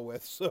usually go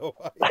with. So,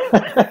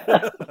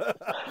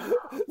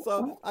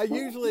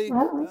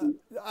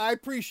 I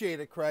appreciate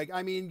it, Craig.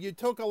 I mean, you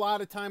took a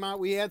lot of time out.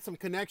 We had some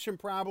connection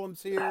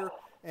problems here,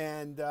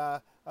 and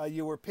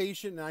you were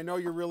patient, and I know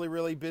you're really,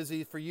 really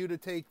busy. For you to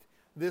take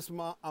this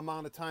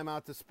amount of time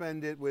out to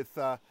spend it with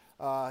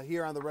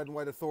here on the Red and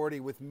White Authority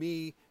with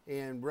me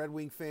and Red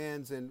Wing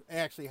fans and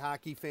actually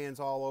hockey fans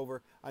all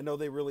over, I know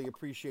they really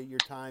appreciate your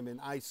time, and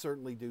I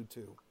certainly do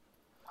too.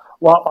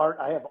 Well, Art,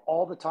 I have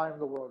all the time in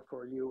the world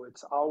for you.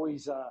 It's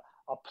always a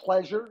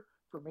pleasure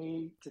for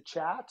me to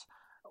chat.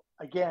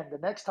 Again, the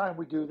next time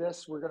we do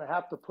this, we're going to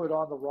have to put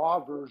on the raw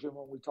version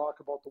when we talk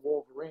about the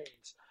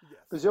Wolverines.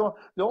 Because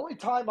the only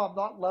time I'm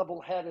not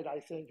level-headed, I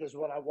think, is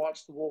when I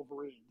watch the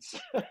Wolverines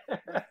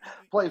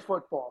play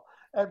football.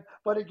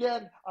 But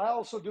again, I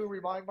also do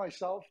remind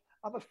myself,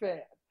 I'm a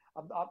fan.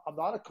 I'm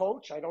not a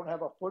coach. I don't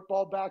have a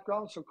football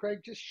background. So,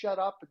 Craig, just shut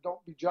up and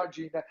don't be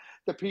judging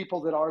the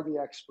people that are the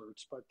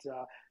experts. But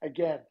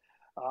again,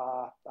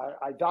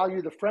 I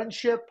value the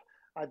friendship.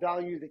 I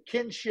value the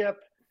kinship.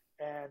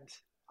 And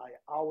I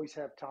always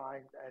have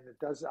time, and it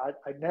does.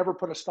 I never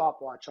put a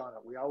stopwatch on it.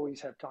 We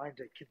always have time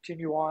to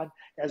continue on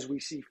as we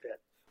see fit.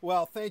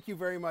 Well, thank you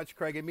very much,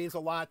 Craig. It means a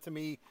lot to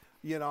me.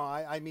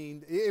 I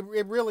mean,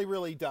 it really,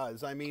 really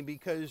does. I mean,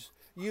 because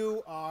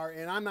you are,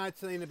 and I'm not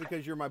saying it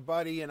because you're my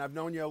buddy and I've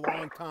known you a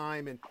long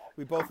time and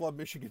we both love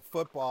Michigan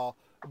football,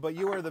 but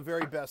you are the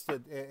very best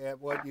at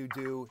what you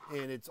do,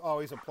 and it's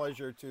always a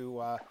pleasure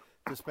to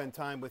spend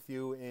time with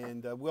you.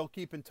 And we'll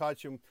keep in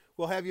touch, and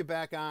we'll have you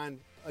back on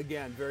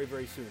again very,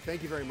 very soon.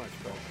 Thank you very much,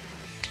 Craig.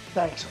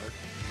 Thanks, Art.